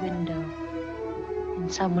side of the window. And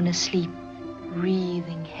someone asleep,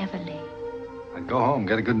 breathing heavily. I'd go home,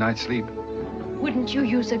 get a good night's sleep. Wouldn't you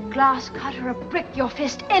use a glass cutter, a brick, your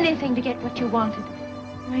fist, anything to get what you wanted,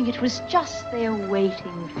 knowing it was just there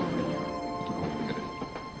waiting for you?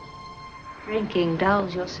 Drinking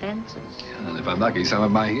dulls your senses. And if I'm lucky, some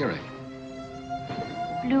of my hearing.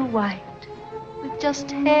 Blue-white, with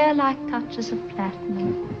just hair-like touches of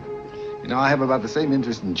platinum. You know, I have about the same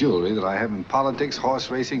interest in jewelry that I have in politics, horse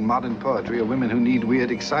racing, modern poetry, or women who need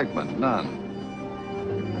weird excitement.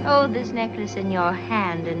 None. Hold this necklace in your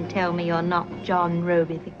hand and tell me you're not John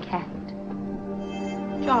Roby the cat.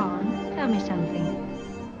 John, tell me something.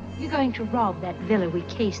 You're going to rob that villa we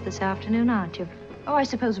cased this afternoon, aren't you? Oh, I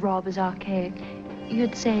suppose rob is archaic.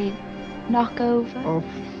 You'd say knock over? Oh.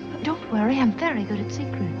 Don't worry, I'm very good at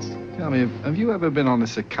secrets. Tell me, have you ever been on a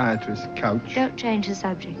psychiatrist's couch? Don't change the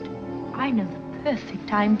subject. I know the perfect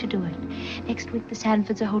time to do it. Next week, the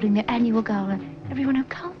Sanfords are holding their annual gala. Everyone who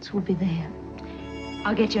counts will be there.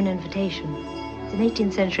 I'll get you an invitation. It's an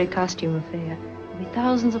 18th century costume affair. There'll be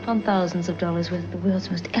thousands upon thousands of dollars worth of the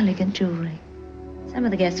world's most elegant jewelry. Some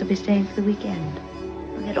of the guests will be staying for the weekend.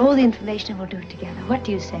 We'll get all the information and we'll do it together. What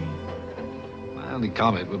do you say? My only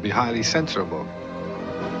comment would be highly censorable.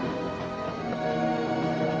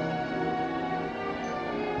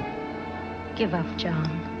 Give up, John.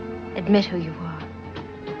 Admit who you are.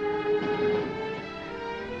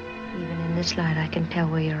 Even in this light, I can tell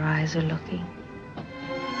where your eyes are looking.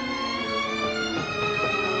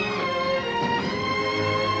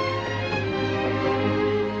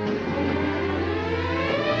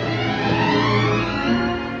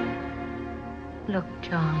 Look,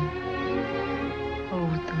 John.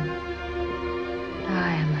 Hold them.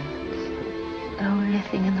 Diamonds. The only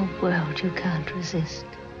thing in the world you can't resist.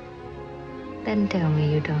 Then tell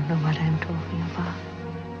me you don't know what I'm talking about.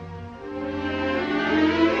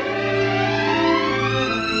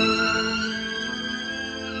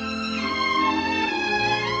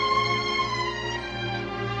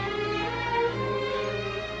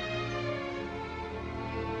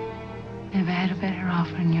 Never had a better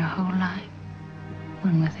offer in your whole life.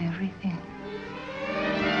 One with everything.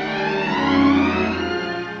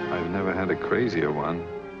 I've never had a crazier one.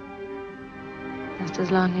 Just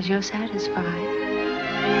as long as you're satisfied.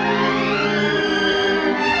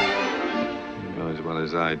 You know as well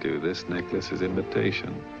as I do, this necklace is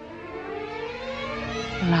imitation.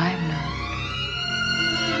 Well, I'm not.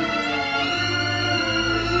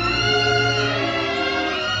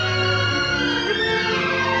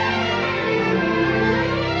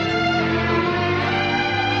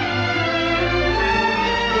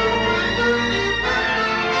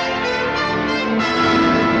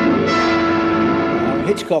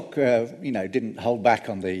 Hitchcock, didn't hold back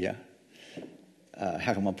on the,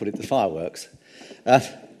 how can one put it, the fireworks.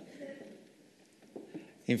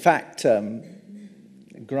 In fact,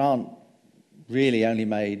 Grant really only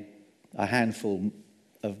made a handful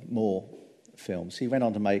of more films. He went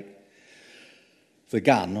on to make The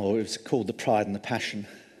Gun, or it was called The Pride and the Passion,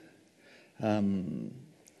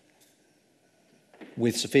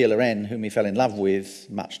 with Sophia Loren, whom he fell in love with,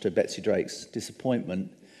 much to Betsy Drake's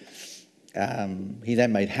disappointment. He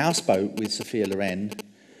then made Houseboat with Sophia Loren,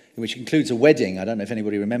 which includes a wedding. I don't know if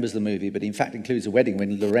anybody remembers the movie, but in fact includes a wedding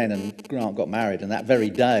when Loren and Grant got married. And that very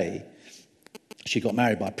day, she got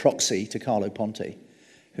married by proxy to Carlo Ponti,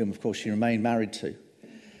 whom, of course, she remained married to.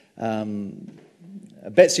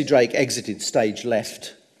 Betsy Drake exited stage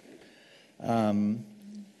left,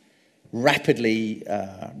 rapidly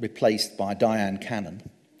replaced by Diane Cannon,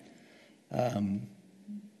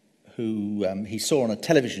 who he saw on a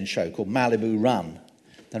television show called Malibu Run,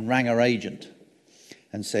 then rang her agent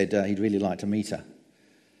and said he'd really like to meet her.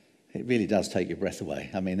 It really does take your breath away.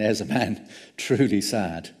 I mean, there's a man truly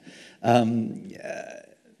sad. They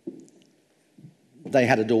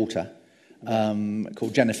had a daughter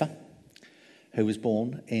called Jennifer, who was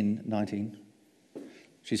born in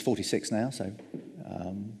she's 46 now, so...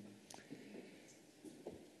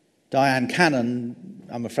 Diane Cannon,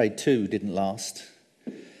 I'm afraid, too, didn't last,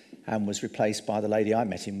 and was replaced by the lady I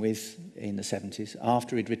met him with in the 70s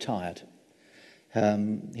after he'd retired.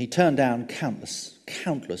 He turned down countless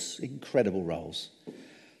incredible roles,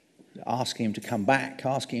 asking him to come back,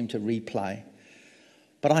 asking him to replay.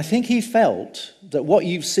 But I think he felt that what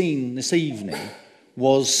you've seen this evening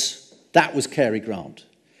was Cary Grant.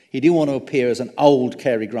 He didn't want to appear as an old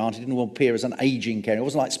Cary Grant. He didn't want to appear as an aging Cary. It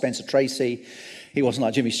wasn't like Spencer Tracy. He wasn't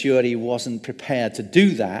like Jimmy Stewart. He wasn't prepared to do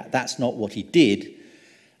that. That's not what he did.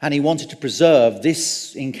 And he wanted to preserve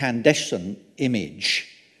this incandescent image.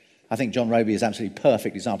 I think John Roby is an absolutely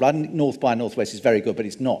perfect example. I think North by Northwest is very good, but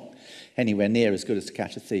it's not anywhere near as good as To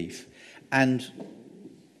Catch a Thief. And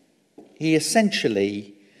he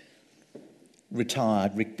essentially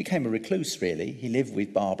retired, became a recluse, really. He lived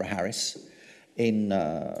with Barbara Harris in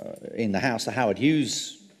the house that Howard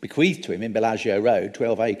Hughes bequeathed to him in Bellagio Road,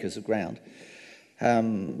 12 acres of ground. A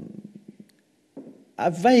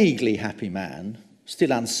vaguely happy man,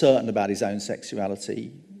 still uncertain about his own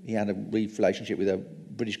sexuality. He had a brief relationship with a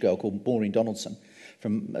British girl called Maureen Donaldson,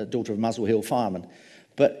 a daughter of Muswell Hill fireman,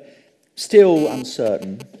 but still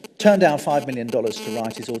uncertain. Turned down $5 million to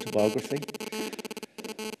write his autobiography.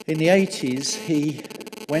 In the 80s, he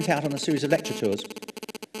went out on a series of lecture tours.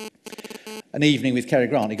 An evening with Cary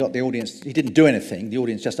Grant, he got the audience, he didn't do anything, the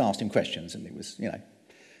audience just asked him questions, and it was,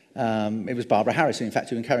 it was Barbara Harris, in fact,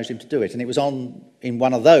 who encouraged him to do it. And it was in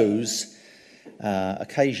one of those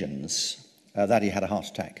occasions that he had a heart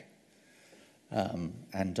attack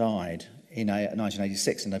and died in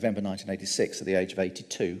 1986, in November 1986, at the age of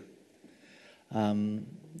 82.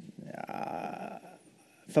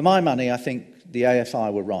 For my money, I think the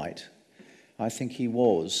AFI were right. I think he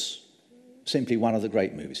was simply one of the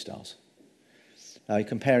great movie stars. You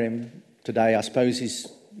compare him today, I suppose he's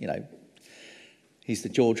the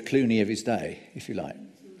George Clooney of his day, if you like.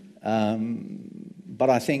 But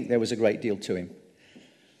I think there was a great deal to him.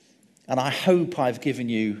 And I hope I've given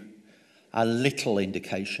you a little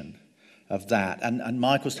indication of that. And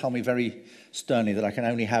Michael's told me very sternly that I can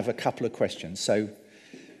only have a couple of questions. So,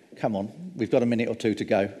 come on, we've got a minute or two to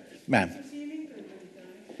go. Ma'am.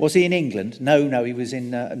 Was he in England? No, he was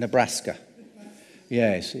in Nebraska.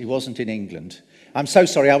 Yes, he wasn't in England. I'm so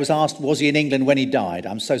sorry, I was asked, was he in England when he died?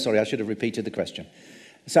 I'm so sorry, I should have repeated the question.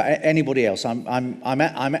 So, anybody else? I'm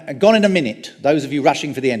gone in a minute, those of you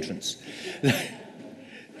rushing for the entrance.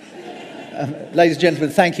 Ladies and gentlemen,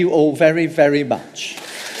 thank you all very, very much.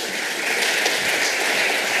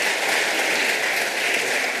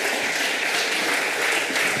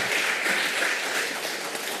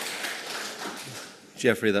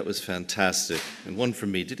 Geoffrey, that was fantastic. And one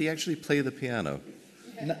from me. Did he actually play the piano?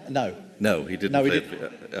 No. No, he didn't No, play he the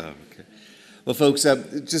piano. Oh, okay. Well, folks,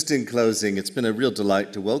 just in closing, it's been a real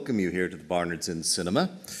delight to welcome you here to the Barnards Inn Cinema.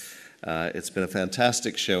 It's been a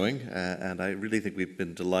fantastic showing, and I really think we've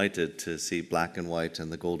been delighted to see black and white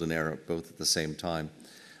and the golden era both at the same time.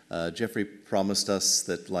 Geoffrey promised us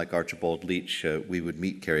that, like Archibald Leach, we would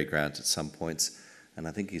meet Cary Grant at some points, and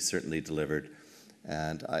I think he certainly delivered.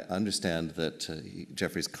 And I understand that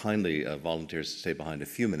Geoffrey's kindly volunteers to stay behind a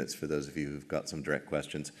few minutes for those of you who've got some direct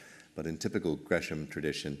questions. But in typical Gresham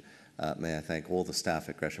tradition, may I thank all the staff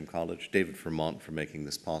at Gresham College, David Vermont for making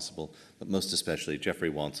this possible, but most especially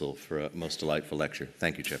Geoffrey Wansell for a most delightful lecture.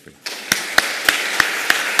 Thank you, Geoffrey.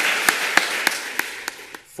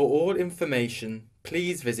 For all information,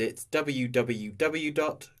 please visit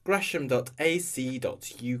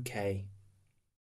www.gresham.ac.uk.